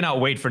God. I cannot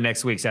wait for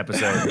next week's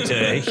episode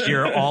to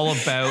hear all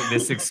about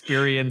this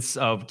experience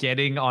of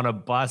getting on a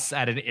bus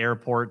at an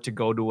airport to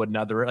go to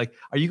another. Like,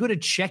 are you going to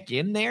check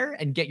in there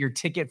and get your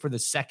ticket for the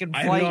second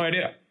I flight? have no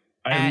idea.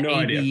 I have no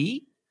idea.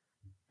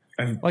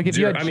 Like if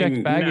you had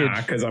checked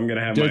baggage, because I'm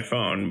gonna have my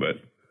phone.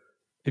 But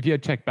if you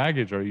had checked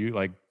baggage, are you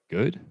like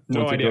good No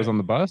once idea. it goes on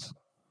the bus?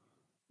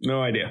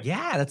 no idea.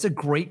 Yeah, that's a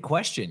great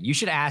question. You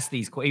should ask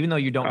these, even though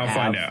you don't I'll have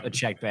find out. a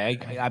check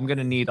bag. I'm going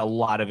to need a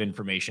lot of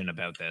information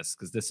about this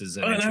because this is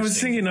an And I was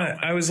interesting thinking,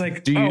 I was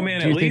like, Do you, oh man,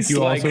 do you at think least you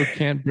like. also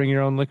can't bring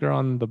your own liquor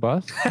on the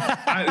bus?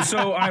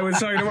 So I was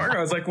talking to Mark.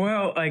 I was like,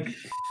 well, like,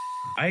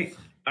 I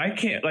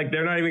can't. Like,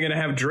 they're not even gonna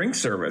have drink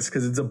service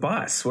because it's a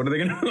bus. What are they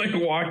gonna like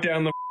walk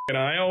down the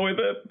aisle with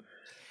it?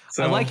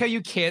 So I like how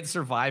you can't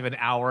survive an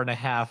hour and a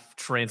half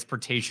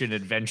transportation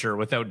adventure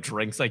without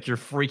drinks. Like you're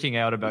freaking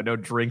out about no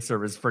drink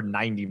service for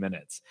 90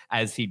 minutes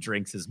as he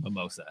drinks his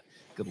mimosa.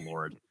 Good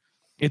Lord.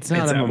 It's not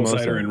it's a apple mimosa.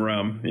 cider and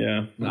rum.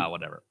 Yeah,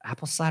 Whatever.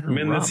 Apple cider I'm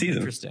in rum. that season.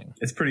 Interesting.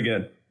 It's pretty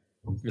good.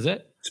 Is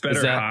it? It's better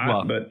Is that- hot,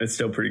 well, but it's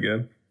still pretty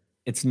good.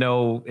 it's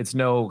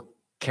no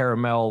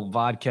caramel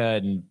vodka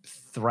and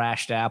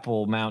thrashed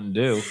apple Mountain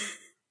Dew.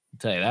 I'll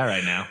tell you that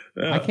right now.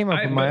 I came up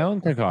with my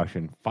own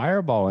concoction: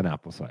 Fireball and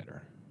apple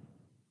cider.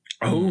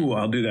 Oh,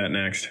 I'll do that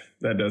next.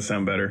 That does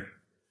sound better.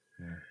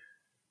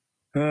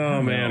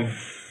 Oh man,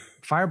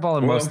 Fireball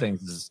in Well- most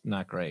things is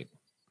not great.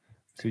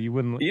 So you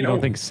wouldn't? You You know-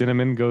 don't think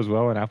cinnamon goes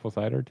well in apple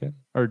cider, Tim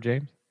or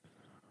James?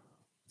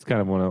 It's kind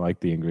of one of like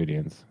the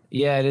ingredients.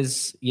 Yeah, it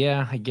is.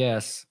 Yeah, I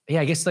guess. Yeah,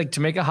 I guess like to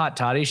make a hot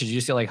toddy, should you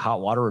just get like hot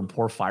water and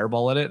pour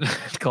Fireball in it?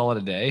 Call it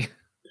a day.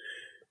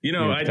 you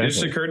know, Yeah, it just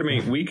potentially. occurred to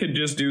me we could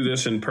just do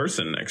this in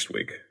person next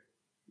week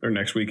or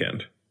next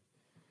weekend.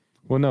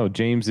 Well, no,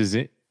 James is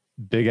it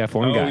big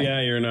F1 Oh guy.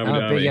 yeah, you're in Abu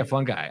I'm a big Dhabi.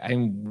 F1 guy.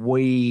 I'm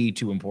way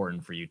too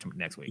important for you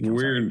next week. I'm sorry.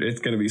 Weird. It's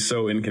going to be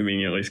so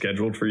inconveniently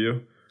scheduled for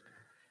you.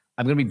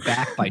 I'm going to be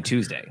back by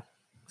Tuesday.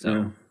 So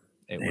Oh.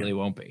 it really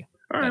won't be.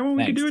 All right, well, we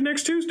can Thanks. do it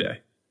next Tuesday.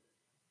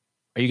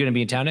 Are you going to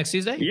be in town next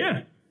Tuesday?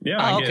 Yeah, Oh,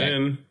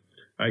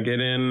 I get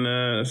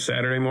in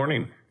Saturday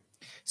morning.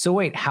 So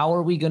wait, how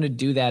are we going to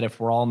do that if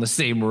we're all in the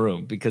same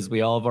room? Because we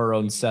all have our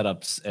own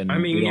setups. And I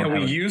mean, we yeah, don't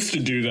we have used to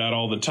do that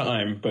all the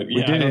time, but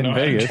yeah, did I don't in know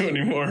Vegas. how to do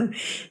it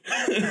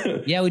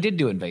anymore. Yeah, we did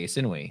do it in Vegas,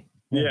 didn't we?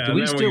 Yeah, Did and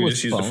we then just we do it could with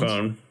just use phones? the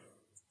phone.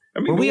 I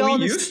mean, Were we we all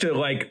in this- used to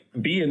like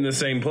be in the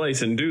same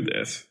place and do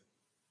this.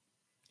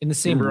 In the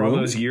same Remember all room?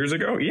 those years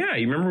ago? Yeah,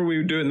 you remember we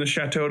would do it in the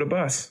Chateau de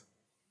Bus.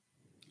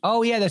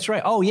 Oh yeah, that's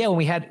right. Oh yeah, when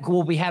we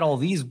had all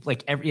these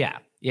like yeah.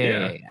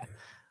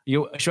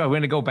 You sure? I'm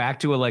going to go back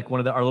to like one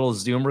of our little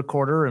Zoom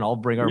recorder, and I'll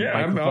bring our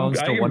Yeah, microphones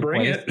I to can one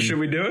bring place. it. Should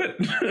we do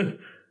it?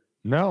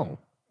 No.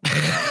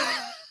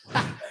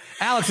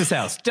 Alex's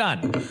house.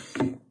 Done.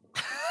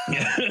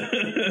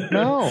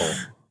 No.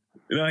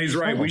 No, he's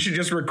right. We should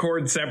just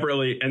record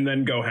separately and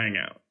then go hang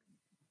out.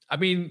 I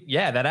mean,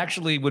 yeah, that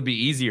actually would be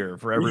easier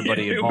for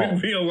everybody It involved.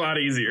 would be a lot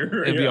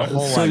easier. It'd be a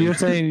whole So lot. you're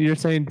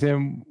saying,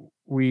 Tim,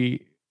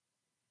 we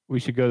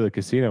should go to the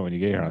casino when you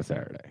get here on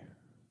Saturday.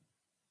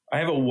 I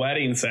have a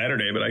wedding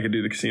Saturday, but I could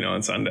do the casino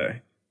on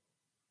Sunday.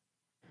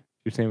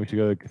 You're saying we should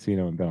go to the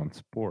casino and bet on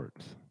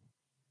sports.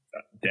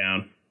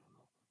 Down.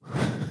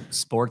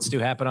 Sports do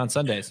happen on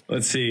Sundays.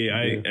 Let's see.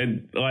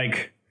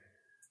 It's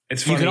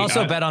You funny. can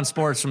also bet on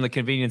sports from the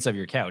convenience of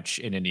your couch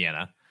in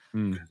Indiana.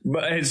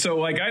 But so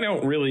like I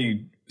don't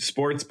really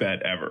sports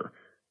bet ever,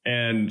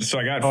 and so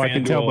I got I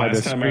can tell FanDuel by the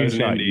last time I was in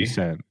screenshot Indy. you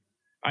sent.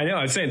 I know.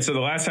 I was saying. So the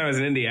last time I was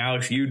in Indy,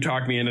 Alex, you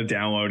talked me into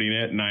downloading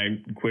it, and I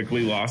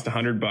quickly lost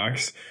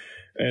 $100.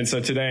 And so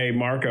today,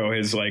 Marco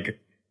has like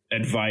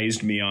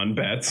advised me on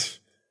bets,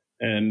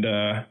 and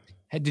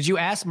Hey, did you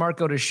ask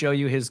Marco to show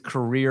you his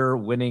career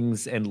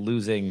winnings and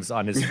losings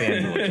on his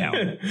FanDuel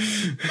account?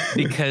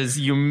 Because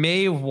you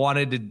may have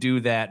wanted to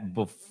do that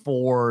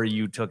before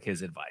you took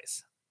his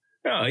advice.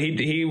 no,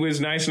 he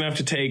was nice enough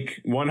to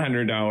take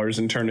 $100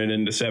 and turn it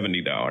into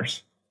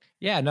 $70.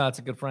 Yeah, no, that's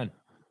a good friend.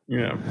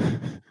 Yeah.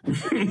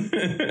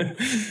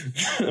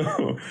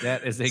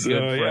 That is a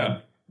good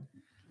friend.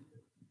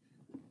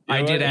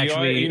 I did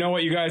actually. You know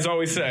what you guys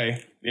always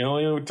say? The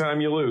only time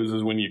you lose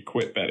is when you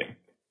quit betting.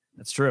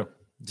 That's true.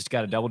 Just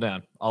got to double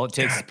down. All it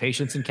takes is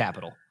patience and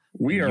capital.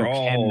 We You are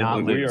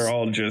cannot lose.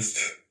 all just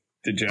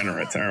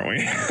degenerates, aren't we?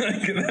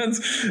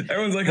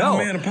 Everyone's like, No. oh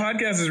man, a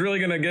podcast is really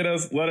going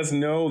to let us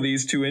know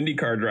these two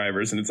IndyCar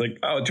drivers, and it's like,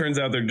 oh, it turns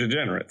out they're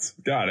degenerates.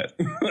 Got it.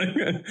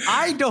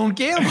 I don't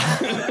gamble.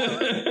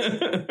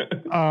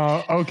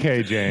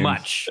 Okay, James.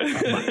 Much.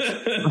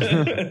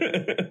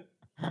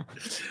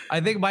 I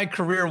think my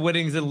career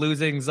winnings and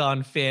losings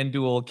on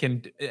FanDuel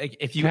can,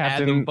 if you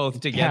add them both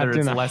together, it's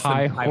Captain less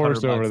high than $500.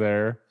 horse over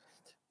there.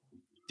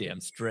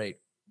 Damn straight.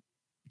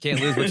 Can't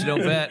lose what you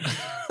don't bet.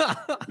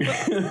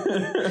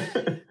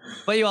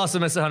 But you also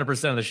miss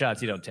 100% of the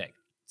shots you don't take.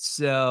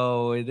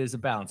 So it is a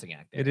balancing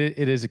act. It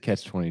is a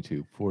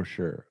catch-22 for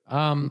sure.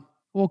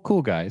 Well,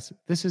 cool guys.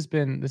 This has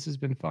been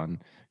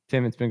fun.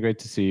 Tim, it's been great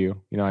to see you.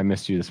 You know, I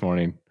missed you this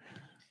morning.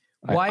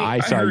 I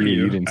saw heard you.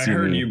 You didn't see I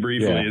heard me. you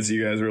briefly Yeah. as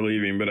you guys were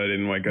leaving, but I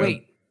didn't wake up.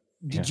 Wait,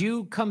 did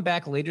you come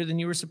back later than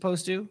you were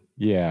supposed to?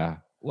 Yeah.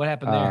 What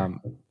happened there?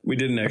 We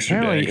did an extra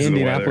Apparently, day. 'cause of the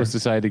Indianapolis weather.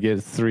 decided to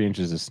get 3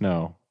 inches of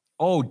snow.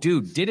 Oh,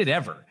 dude, did it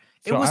ever?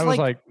 So I was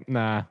like,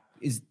 nah.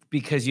 Is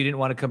because you didn't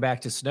want to come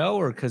back to snow,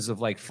 or because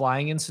of like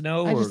flying in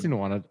snow? I or? just didn't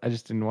want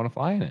to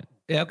fly in it.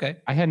 Yeah, okay.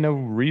 I had no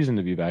reason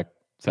to be back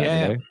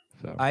Saturday.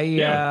 So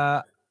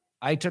I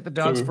took the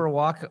dogs So- for a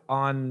walk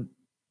on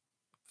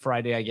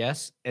Friday, I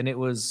guess, and it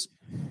was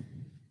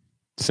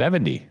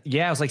 70.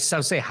 yeah, it was like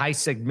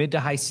mid to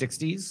high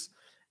 60s,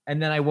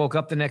 and then I woke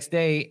up the next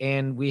day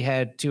and we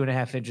had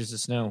 2.5 inches of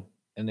snow,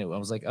 and I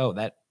was like, oh,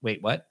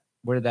 wait, what?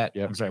 Where did that?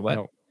 Yep. I'm sorry, what?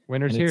 No,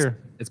 winter's And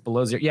here. It's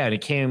below zero. Yeah, and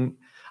it came.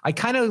 I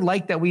kind of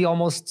like that we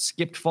almost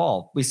skipped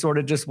fall. We sort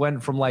of just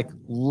went from like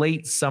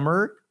late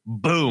summer,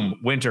 boom,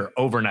 winter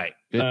overnight.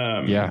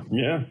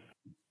 Yeah.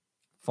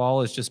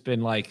 Fall has just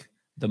been like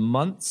the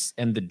months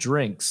and the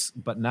drinks,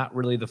 but not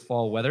really the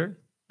fall weather.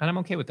 And I'm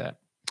okay with that.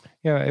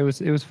 Yeah, it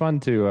was fun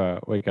to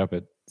wake up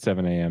at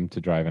 7 a.m. to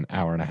drive an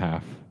hour and a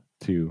half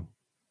to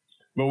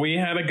But we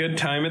had a good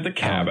time at the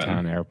cabin.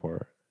 Town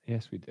Airport.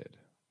 Yes, we did.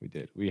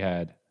 We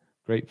had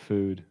great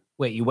food.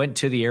 Wait, you went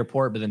to the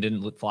airport, but then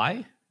didn't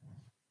fly?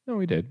 No,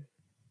 we did.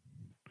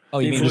 Oh,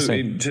 you He mean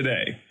flew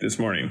today, this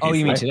morning. Oh, He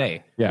you mean flew.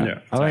 today? Yeah. Yeah,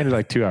 I landed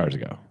like 2 hours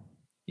ago.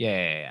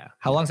 Yeah.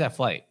 How long's that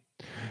flight?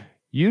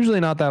 Usually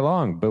not that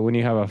long, but when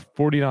you have a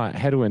 40-knot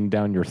headwind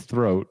down your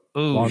throat,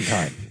 Ooh. long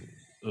time.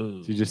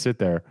 Ooh. So you just sit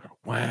there.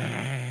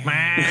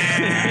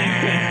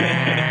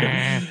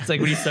 It's like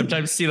when you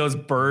sometimes see those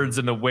birds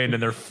in the wind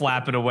and they're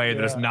flapping away.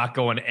 They're just not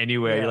going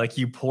anywhere. You're like,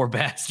 you poor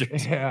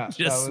bastards. Yeah,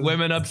 Just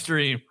swimming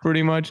upstream.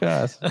 Pretty much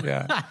us.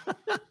 Yeah.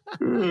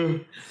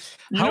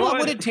 How long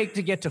would it take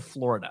to get to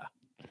Florida?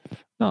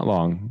 Not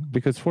long,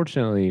 because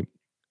fortunately,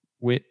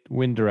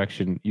 wind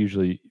direction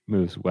usually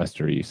moves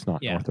west or east,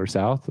 not north or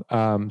south.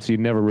 So you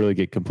never really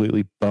get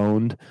completely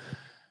boned.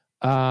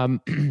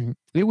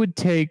 It would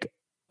take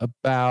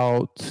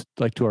about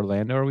like to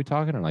Orlando. Are we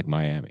talking, or like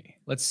Miami?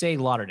 Let's say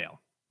Lauderdale.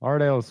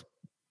 Lauderdale's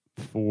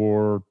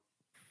 4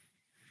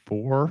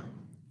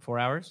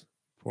 hours?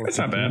 That's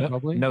not bad.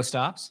 Probably. No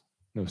stops?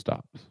 No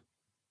stops.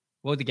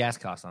 What would the gas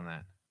cost on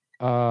that?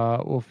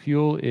 Well,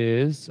 fuel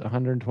is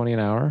 120 an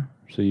hour,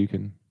 so you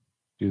can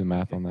do the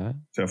math on that.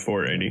 So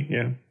 480,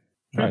 yeah.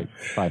 Right,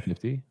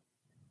 550.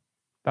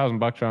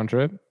 $1,000 round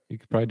trip. You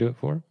could probably do it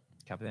for.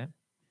 Copy that.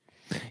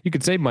 You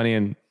could save money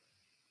and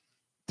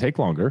take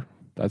longer.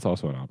 That's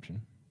also an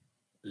option.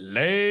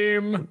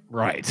 Lame.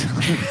 Right.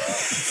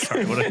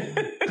 Sorry, what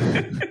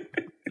an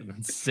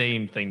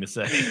insane thing to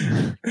say.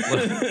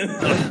 What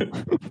kind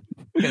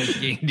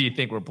of game do you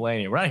think we're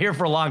playing here? We're not here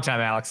for a long time,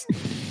 Alex.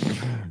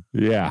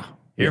 Yeah.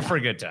 Here for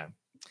a good time.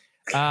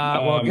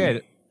 Well,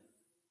 good.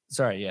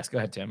 Sorry. Yes. Go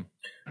ahead, Tim.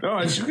 No,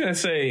 I was just going to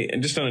say,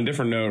 and just on a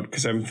different note,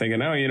 because I'm thinking,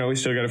 we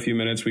still got a few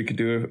minutes. We could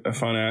do a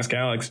fun Ask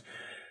Alex.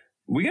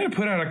 We got to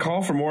put out a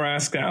call for more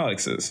Ask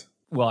Alexes.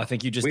 Well, I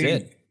think you just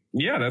did.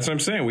 Yeah, that's what I'm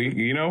saying.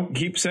 We,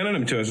 keep sending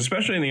them to us,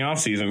 especially in the off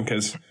season,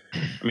 because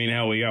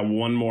hell, we got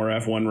one more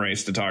F1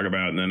 race to talk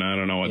about, and then I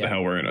don't know what the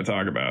hell we're going to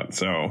talk about.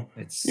 So,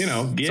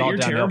 get your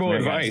terrible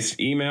advice.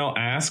 Email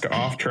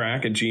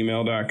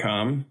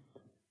askofftrack@gmail.com,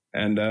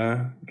 and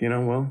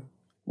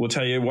we'll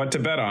tell you what to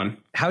bet on.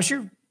 How's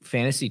your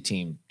fantasy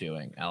team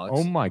doing, Alex?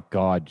 Oh my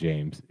God,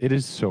 James, it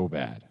is so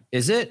bad.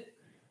 Is it?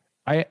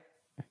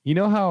 You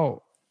know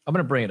how I'm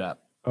going to bring it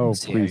up. Oh,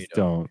 please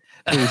don't.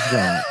 Please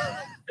don't.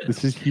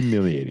 This is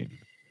humiliating.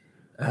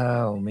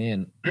 Oh,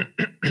 man.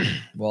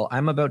 Well,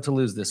 I'm about to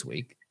lose this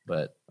week,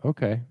 but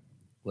okay.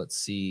 Let's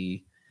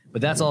see. But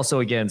that's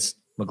also against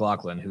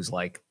McLaughlin, who's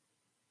like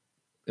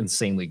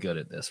insanely good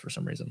at this for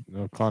some reason.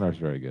 No, Connor's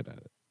very good at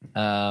it.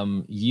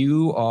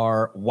 You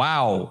are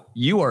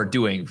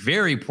doing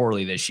very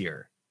poorly this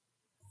year.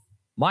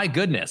 My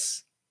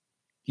goodness.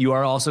 You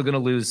are also going to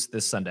lose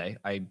this Sunday.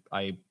 I'm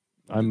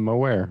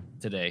aware.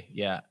 Today.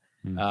 Yeah.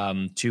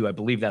 To, I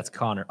believe that's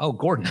Connor. Oh,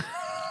 Gordon.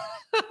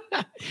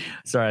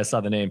 Sorry, I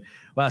saw the name.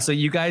 Wow. So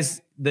you guys,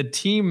 the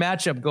team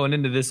matchup going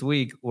into this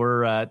week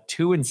were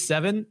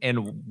 2-7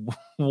 and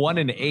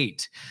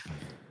 1-8.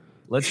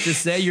 Let's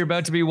just say you're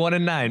about to be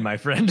 1-9, my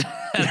friend.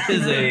 That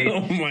is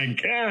oh my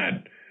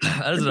God.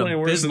 That is an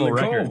abysmal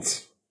record.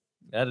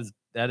 That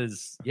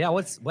is. Yeah.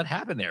 What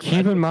happened there?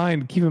 Keep in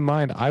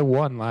mind, I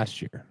won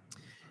last year.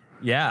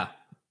 Yeah.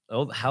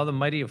 Oh, how the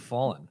mighty have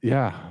fallen.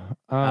 Yeah.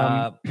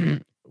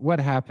 What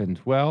happened?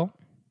 Well,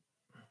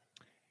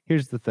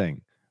 here's the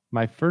thing.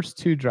 My first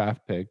 2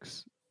 draft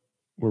picks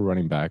were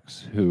running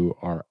backs who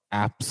are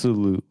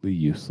absolutely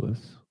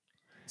useless.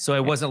 So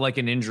it wasn't like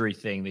an injury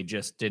thing. They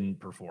just didn't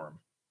perform.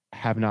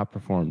 Have not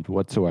performed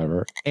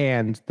whatsoever.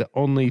 And the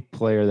only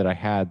player that I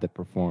had that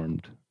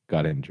performed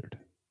got injured.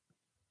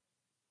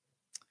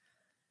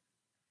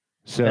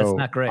 So that's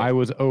not great. I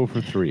was 0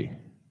 for 3.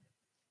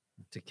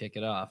 To kick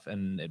it off,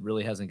 and it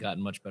really hasn't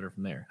gotten much better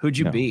from there. Who'd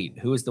you beat?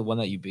 Who was the one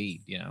that you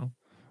beat?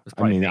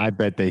 I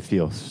bet they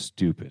feel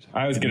stupid.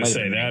 I was going to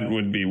say that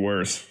would be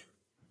worse.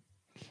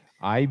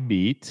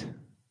 It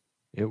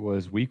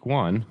was week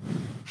 1.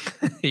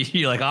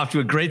 You're like off to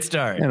a great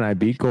start. And I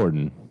beat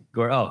Gordon.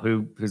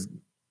 Who's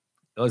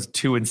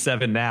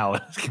 2-7 now.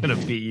 It's going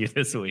to beat you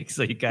this week.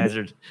 So you guys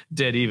are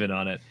dead even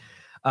on it.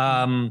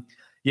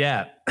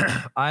 Yeah,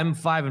 I'm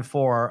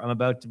 5-4. I'm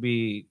about to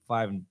be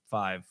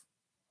 5-5.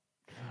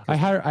 I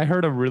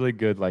heard a really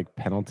good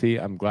penalty.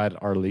 I'm glad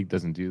our league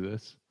doesn't do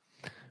this,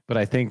 but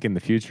I think in the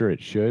future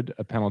it should.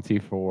 A penalty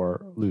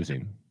for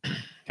losing.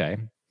 Okay.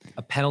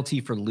 A penalty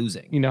for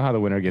losing. You know how the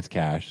winner gets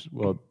cash?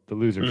 Well, the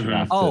loser should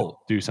have to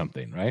do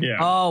something, right? Yeah.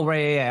 Oh,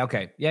 right. Yeah.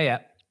 Okay. Yeah.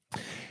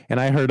 And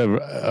I heard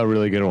a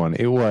really good one.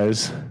 It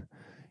was,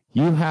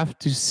 you have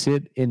to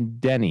sit in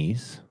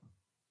Denny's.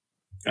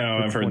 Oh,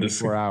 I've heard this.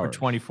 For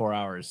 24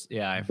 hours.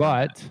 Yeah.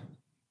 But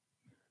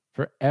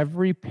for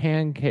every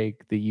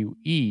pancake that you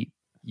eat,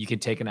 you can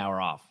take an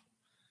hour off.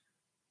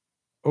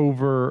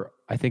 Over,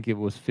 I think it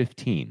was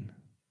 15.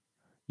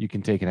 You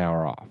can take an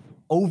hour off.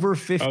 Over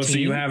 15? Oh, so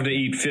you have to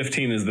eat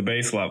 15 as the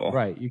base level.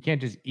 Right. You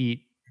can't just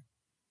eat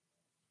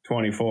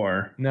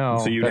 24. No.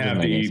 So you have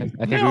to eat. I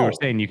think we were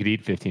saying you could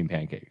eat 15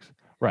 pancakes.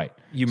 Right.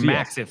 You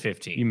max at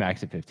 15. You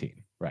max at 15.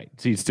 Right.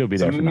 So you'd still be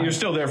there for 9 hours.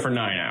 Still there for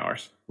 9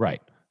 hours.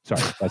 Right.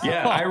 Sorry.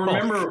 Yeah, I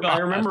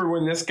remember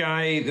when this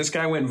guy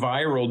went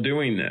viral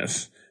doing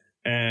this.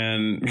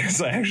 And because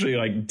I actually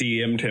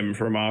DM'd him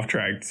from Off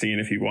Track, seeing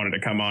if he wanted to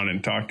come on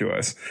and talk to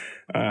us.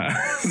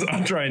 So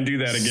I'll try and do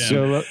that again.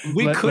 So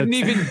we couldn't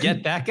even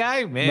get that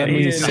guy, man. Let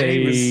me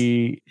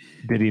say,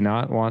 did he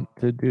not want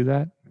to do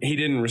that? He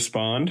didn't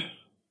respond.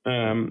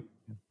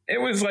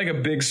 It was a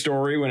big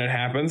story when it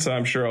happened, so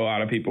I'm sure a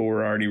lot of people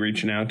were already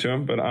reaching out to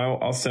him. But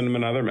I'll send him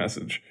another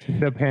message.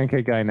 The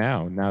pancake guy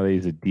now that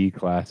he's a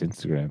D-class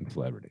Instagram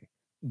celebrity.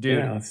 Dude,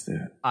 yeah, let's do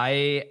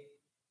it.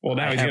 Well,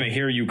 now he's going to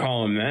hear you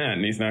call him that,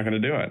 and he's not going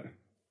to do it.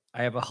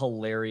 I have a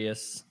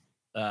hilarious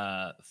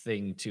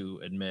thing to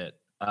admit.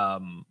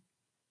 I'm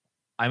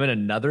in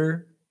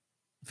another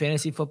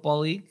fantasy football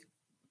league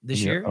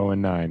this year.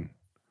 0-9.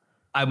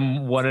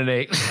 I'm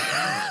 1-8.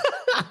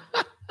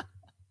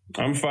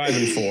 I'm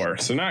 5-4,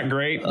 so not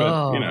great,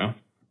 but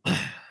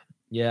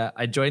Yeah,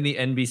 I joined the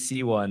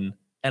NBC one,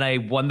 and I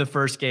won the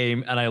first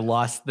game, and I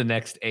lost the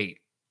next 8.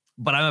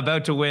 But I'm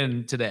about to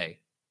win today,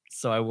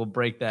 so I will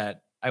break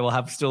that. I will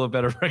have still a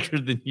better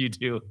record than you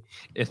do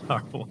in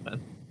R1.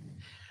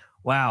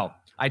 Wow.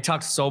 I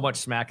talked so much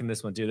smack in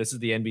this one too. This is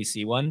the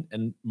NBC one,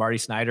 and Marty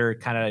Snyder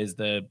kind of is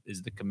the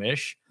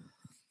commish.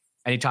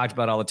 And he talked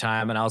about it all the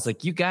time. And I was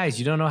like, you guys,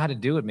 you don't know how to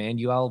do it, man.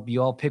 You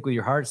all pick with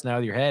your hearts, not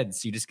with your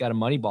heads. You just got to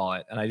moneyball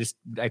it. And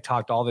I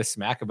talked all this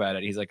smack about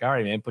it. He's like, all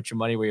right, man, put your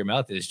money where your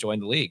mouth is. Join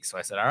the league. So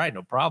I said, all right,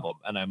 no problem.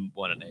 And I'm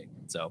 1-8.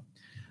 So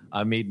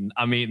I'm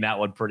eating that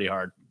one pretty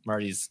hard.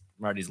 Marty's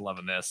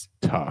loving this.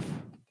 Tough.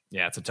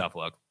 Yeah, it's a tough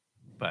look,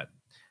 but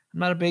I'm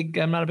not a big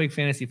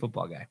fantasy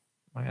football guy.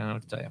 I don't know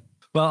what to tell you.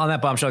 Well, on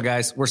that bombshell,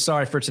 guys, we're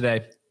sorry for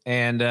today.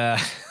 And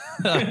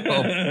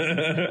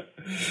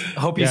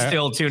hope you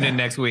still tune in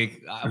next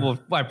week.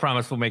 I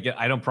promise we'll make it.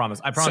 I don't promise.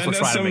 I promise we'll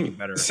try to make it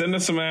better. Send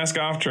us some Ask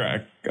Off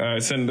Track.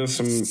 Send us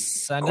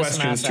some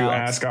questions to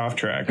Ask Off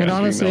Track. And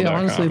honestly,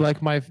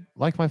 like my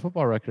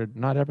football record,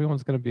 not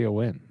everyone's going to be a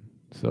win.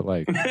 So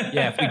like,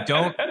 yeah,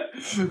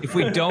 if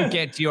we don't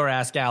get to your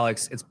Ask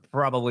Alex, it's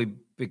probably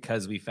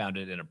because we found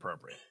it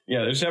inappropriate.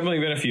 Yeah, there's definitely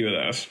been a few of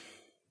those.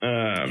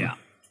 Yeah.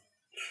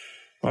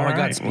 Oh my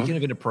God! Speaking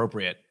of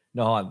inappropriate,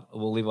 no, hold on.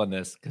 We'll leave on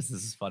this because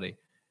this is funny.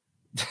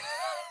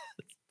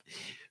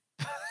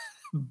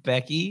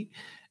 Becky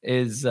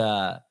is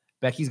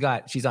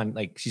she's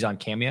on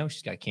Cameo.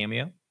 She's got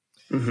Cameo,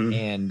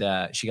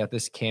 and she got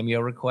this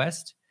Cameo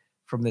request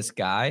from this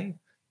guy.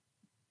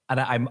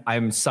 And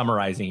I'm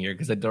summarizing here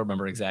because I don't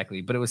remember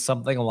exactly, but it was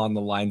something along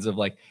the lines of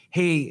like,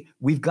 "Hey,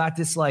 we've got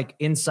this like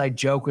inside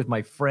joke with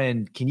my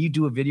friend. Can you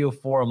do a video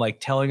for him,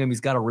 like telling him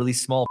he's got a really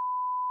small?"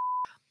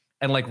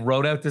 And like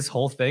wrote out this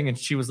whole thing, and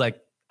she was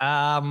like,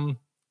 "No,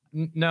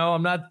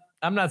 I'm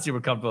not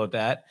super comfortable with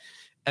that."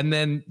 And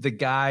then the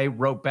guy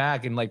wrote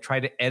back and like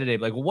tried to edit it,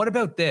 like, well, "What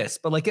about this?"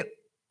 But like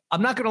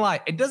I'm not gonna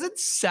lie, it doesn't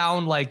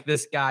sound like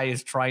this guy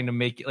is trying to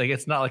make it like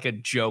it's not like a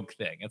joke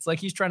thing. It's like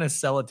he's trying to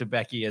sell it to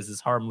Becky as his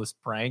harmless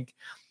prank,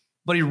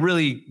 but he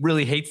really,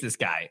 really hates this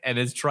guy and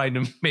is trying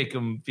to make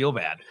him feel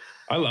bad.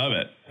 I love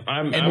it.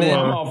 I'm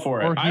all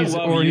for it. I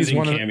love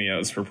using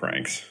cameos for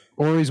pranks.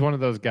 Or he's one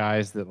of those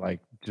guys that like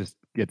just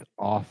gets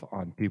off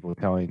on people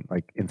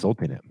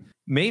insulting him.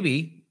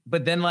 Maybe,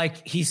 but then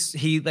like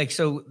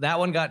so that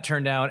one got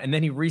turned down, and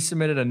then he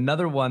resubmitted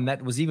another one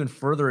that was even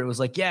further. It was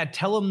like, yeah,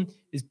 tell him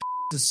his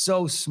is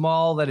so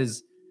small that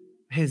his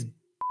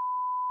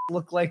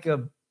looked like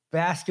a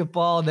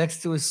basketball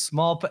next to his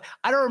small.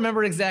 I don't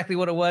remember exactly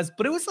what it was,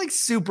 but it was like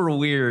super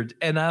weird.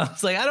 And I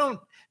was like,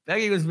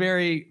 Becky was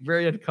very,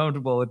 very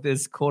uncomfortable with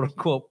this quote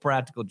unquote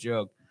practical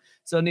joke.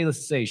 So needless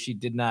to say, she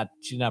did not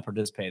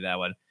participate in that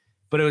one,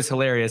 but it was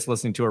hilarious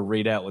listening to her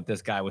read out what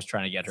this guy was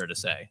trying to get her to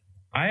say.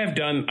 I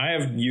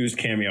have used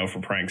Cameo for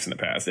pranks in the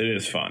past. It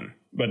is fun,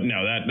 but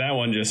no, that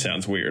one just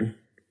sounds weird.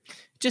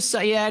 It just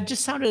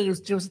sounded.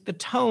 The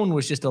tone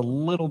was just a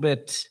little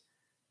bit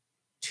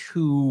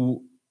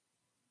too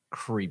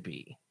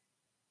creepy.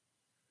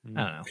 I don't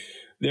know.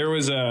 There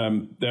was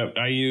that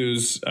I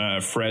use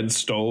Fred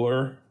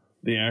Stoller,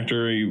 the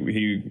actor.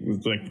 He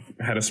was like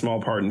had a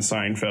small part in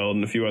Seinfeld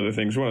and a few other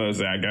things. One of those,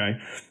 that guy.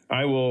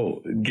 I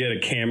will get a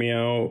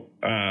cameo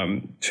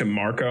to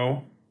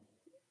Marco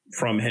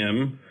from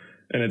him,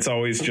 and it's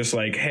always just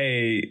like,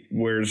 "Hey,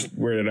 where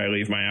did I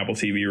leave my Apple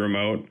TV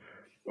remote?"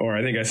 Or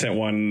I think I sent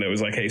one that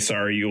was like, "Hey,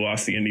 sorry, you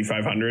lost the Indy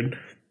 500."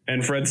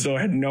 And Fred still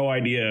had no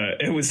idea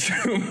it was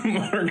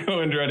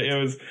Marco Andretti.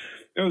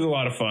 It was a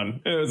lot of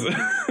fun. It was.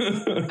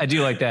 I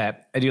do like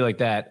that.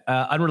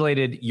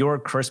 Unrelated, your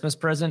Christmas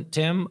present,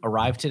 Tim,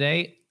 arrived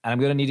today. And I'm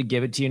going to need to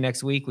give it to you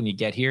next week when you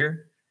get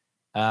here.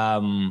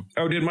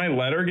 Did my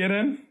letter get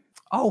in?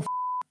 Oh,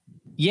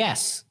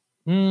 yes.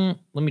 Let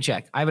me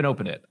check. I haven't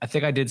opened it. I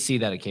think I did see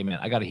that it came in.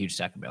 I got a huge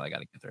stack of mail I got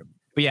to get through.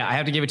 But yeah, I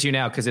have to give it to you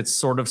now because it's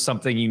sort of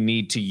something you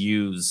need to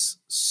use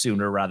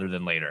sooner rather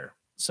than later.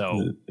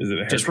 So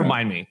just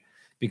remind me.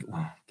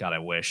 God, I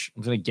wish.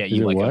 I'm going to get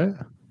you I'm going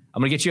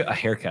to get you a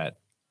haircut.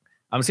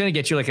 I'm just going to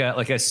get you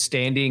like a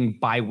standing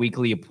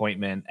bi-weekly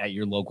appointment at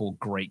your local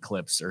Great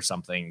Clips or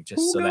something. Just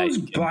Who so knows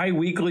that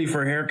bi-weekly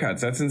for haircuts?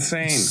 That's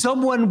insane.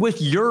 Someone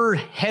with your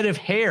head of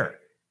hair.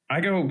 I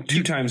go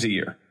 2 times a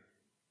year.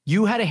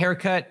 You had a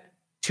haircut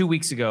 2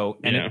 weeks ago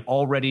and it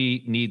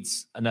already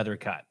needs another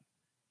cut.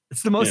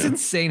 It's the most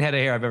insane head of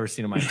hair I've ever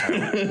seen in my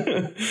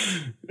entire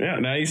life. Yeah,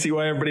 now you see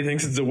why everybody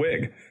thinks it's a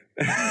wig.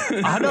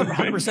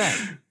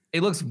 100%.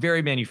 It looks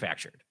very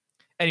manufactured.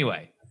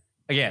 Anyway,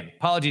 again,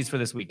 apologies for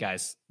this week,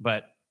 guys,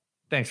 but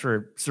thanks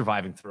for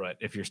surviving through it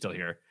if you're still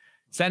here.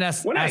 Send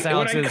us when I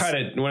cut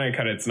it,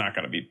 it's not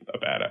going to be a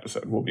bad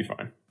episode. We'll be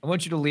fine. I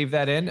want you to leave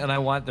that in, and I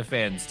want the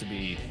fans to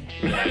be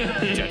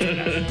judging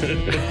that.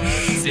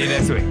 See you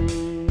next week.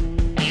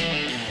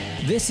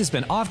 This has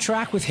been Off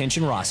Track with Hinch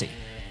and Rossi.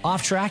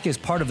 Off Track is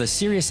part of the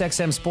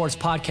SiriusXM Sports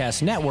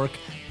Podcast Network,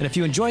 and if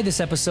you enjoyed this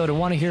episode and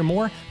want to hear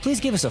more, please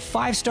give us a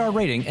 5-star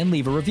rating and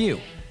leave a review.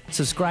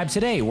 Subscribe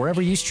today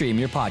wherever you stream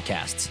your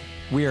podcasts.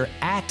 We're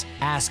at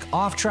Ask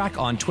Off Track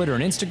on Twitter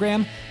and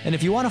Instagram, and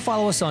if you want to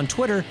follow us on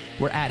Twitter,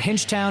 we're at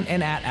Hinchtown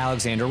and at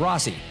Alexander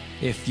Rossi.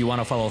 If you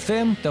want to follow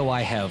Tim, though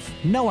I have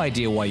no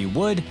idea why you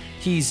would,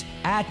 he's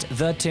at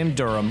The Tim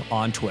Durham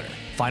on Twitter.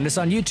 Find us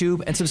on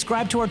YouTube and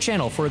subscribe to our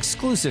channel for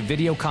exclusive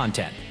video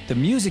content. The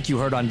music you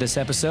heard on this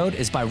episode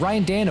is by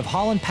Ryan Dan of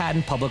Holland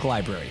Patton Public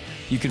Library.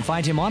 You can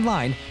find him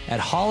online at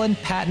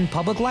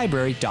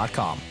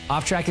hollandpattonpubliclibrary.com.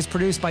 Off Track is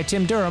produced by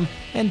Tim Durham,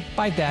 and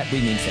by that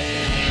we mean Fit.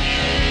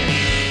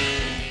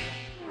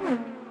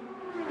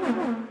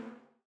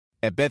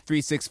 At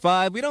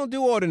Bet365, we don't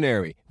do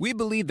ordinary. We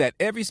believe that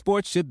every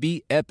sport should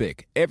be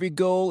epic. Every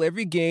goal,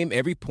 every game,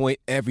 every point,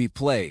 every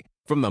play.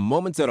 From the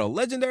moments that are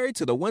legendary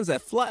to the ones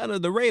that fly under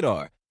the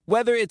radar.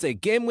 Whether it's a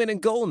game-winning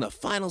goal in the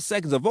final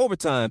seconds of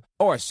overtime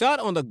or a shot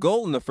on the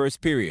goal in the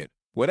first period.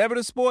 Whatever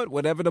the sport,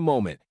 whatever the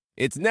moment.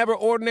 It's never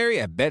ordinary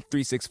at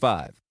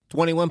Bet365.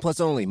 21 plus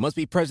only. Must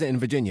be present in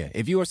Virginia.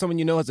 If you or someone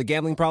you know has a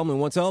gambling problem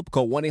and wants help,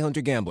 call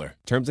 1-800-GAMBLER.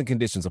 Terms and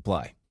conditions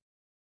apply.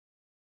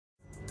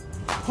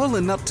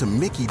 Pulling up to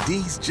Mickey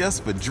D's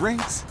just for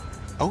drinks?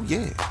 Oh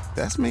yeah,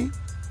 that's me.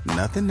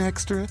 Nothing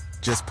extra,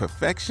 just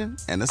perfection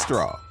and a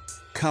straw.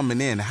 Coming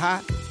in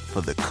hot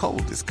for the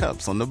coldest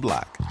cups on the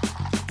block.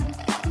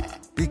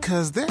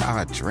 Because there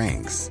are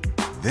drinks.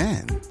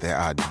 Then there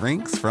are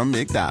drinks from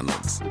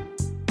McDonald's.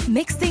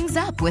 Mix things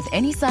up with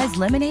any size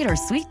lemonade or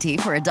sweet tea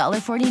for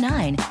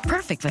 $1.49.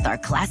 Perfect with our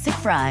classic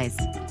fries.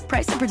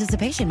 Price and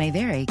participation may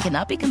vary.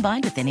 Cannot be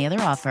combined with any other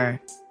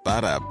offer.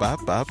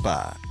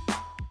 Ba-da-ba-ba-ba.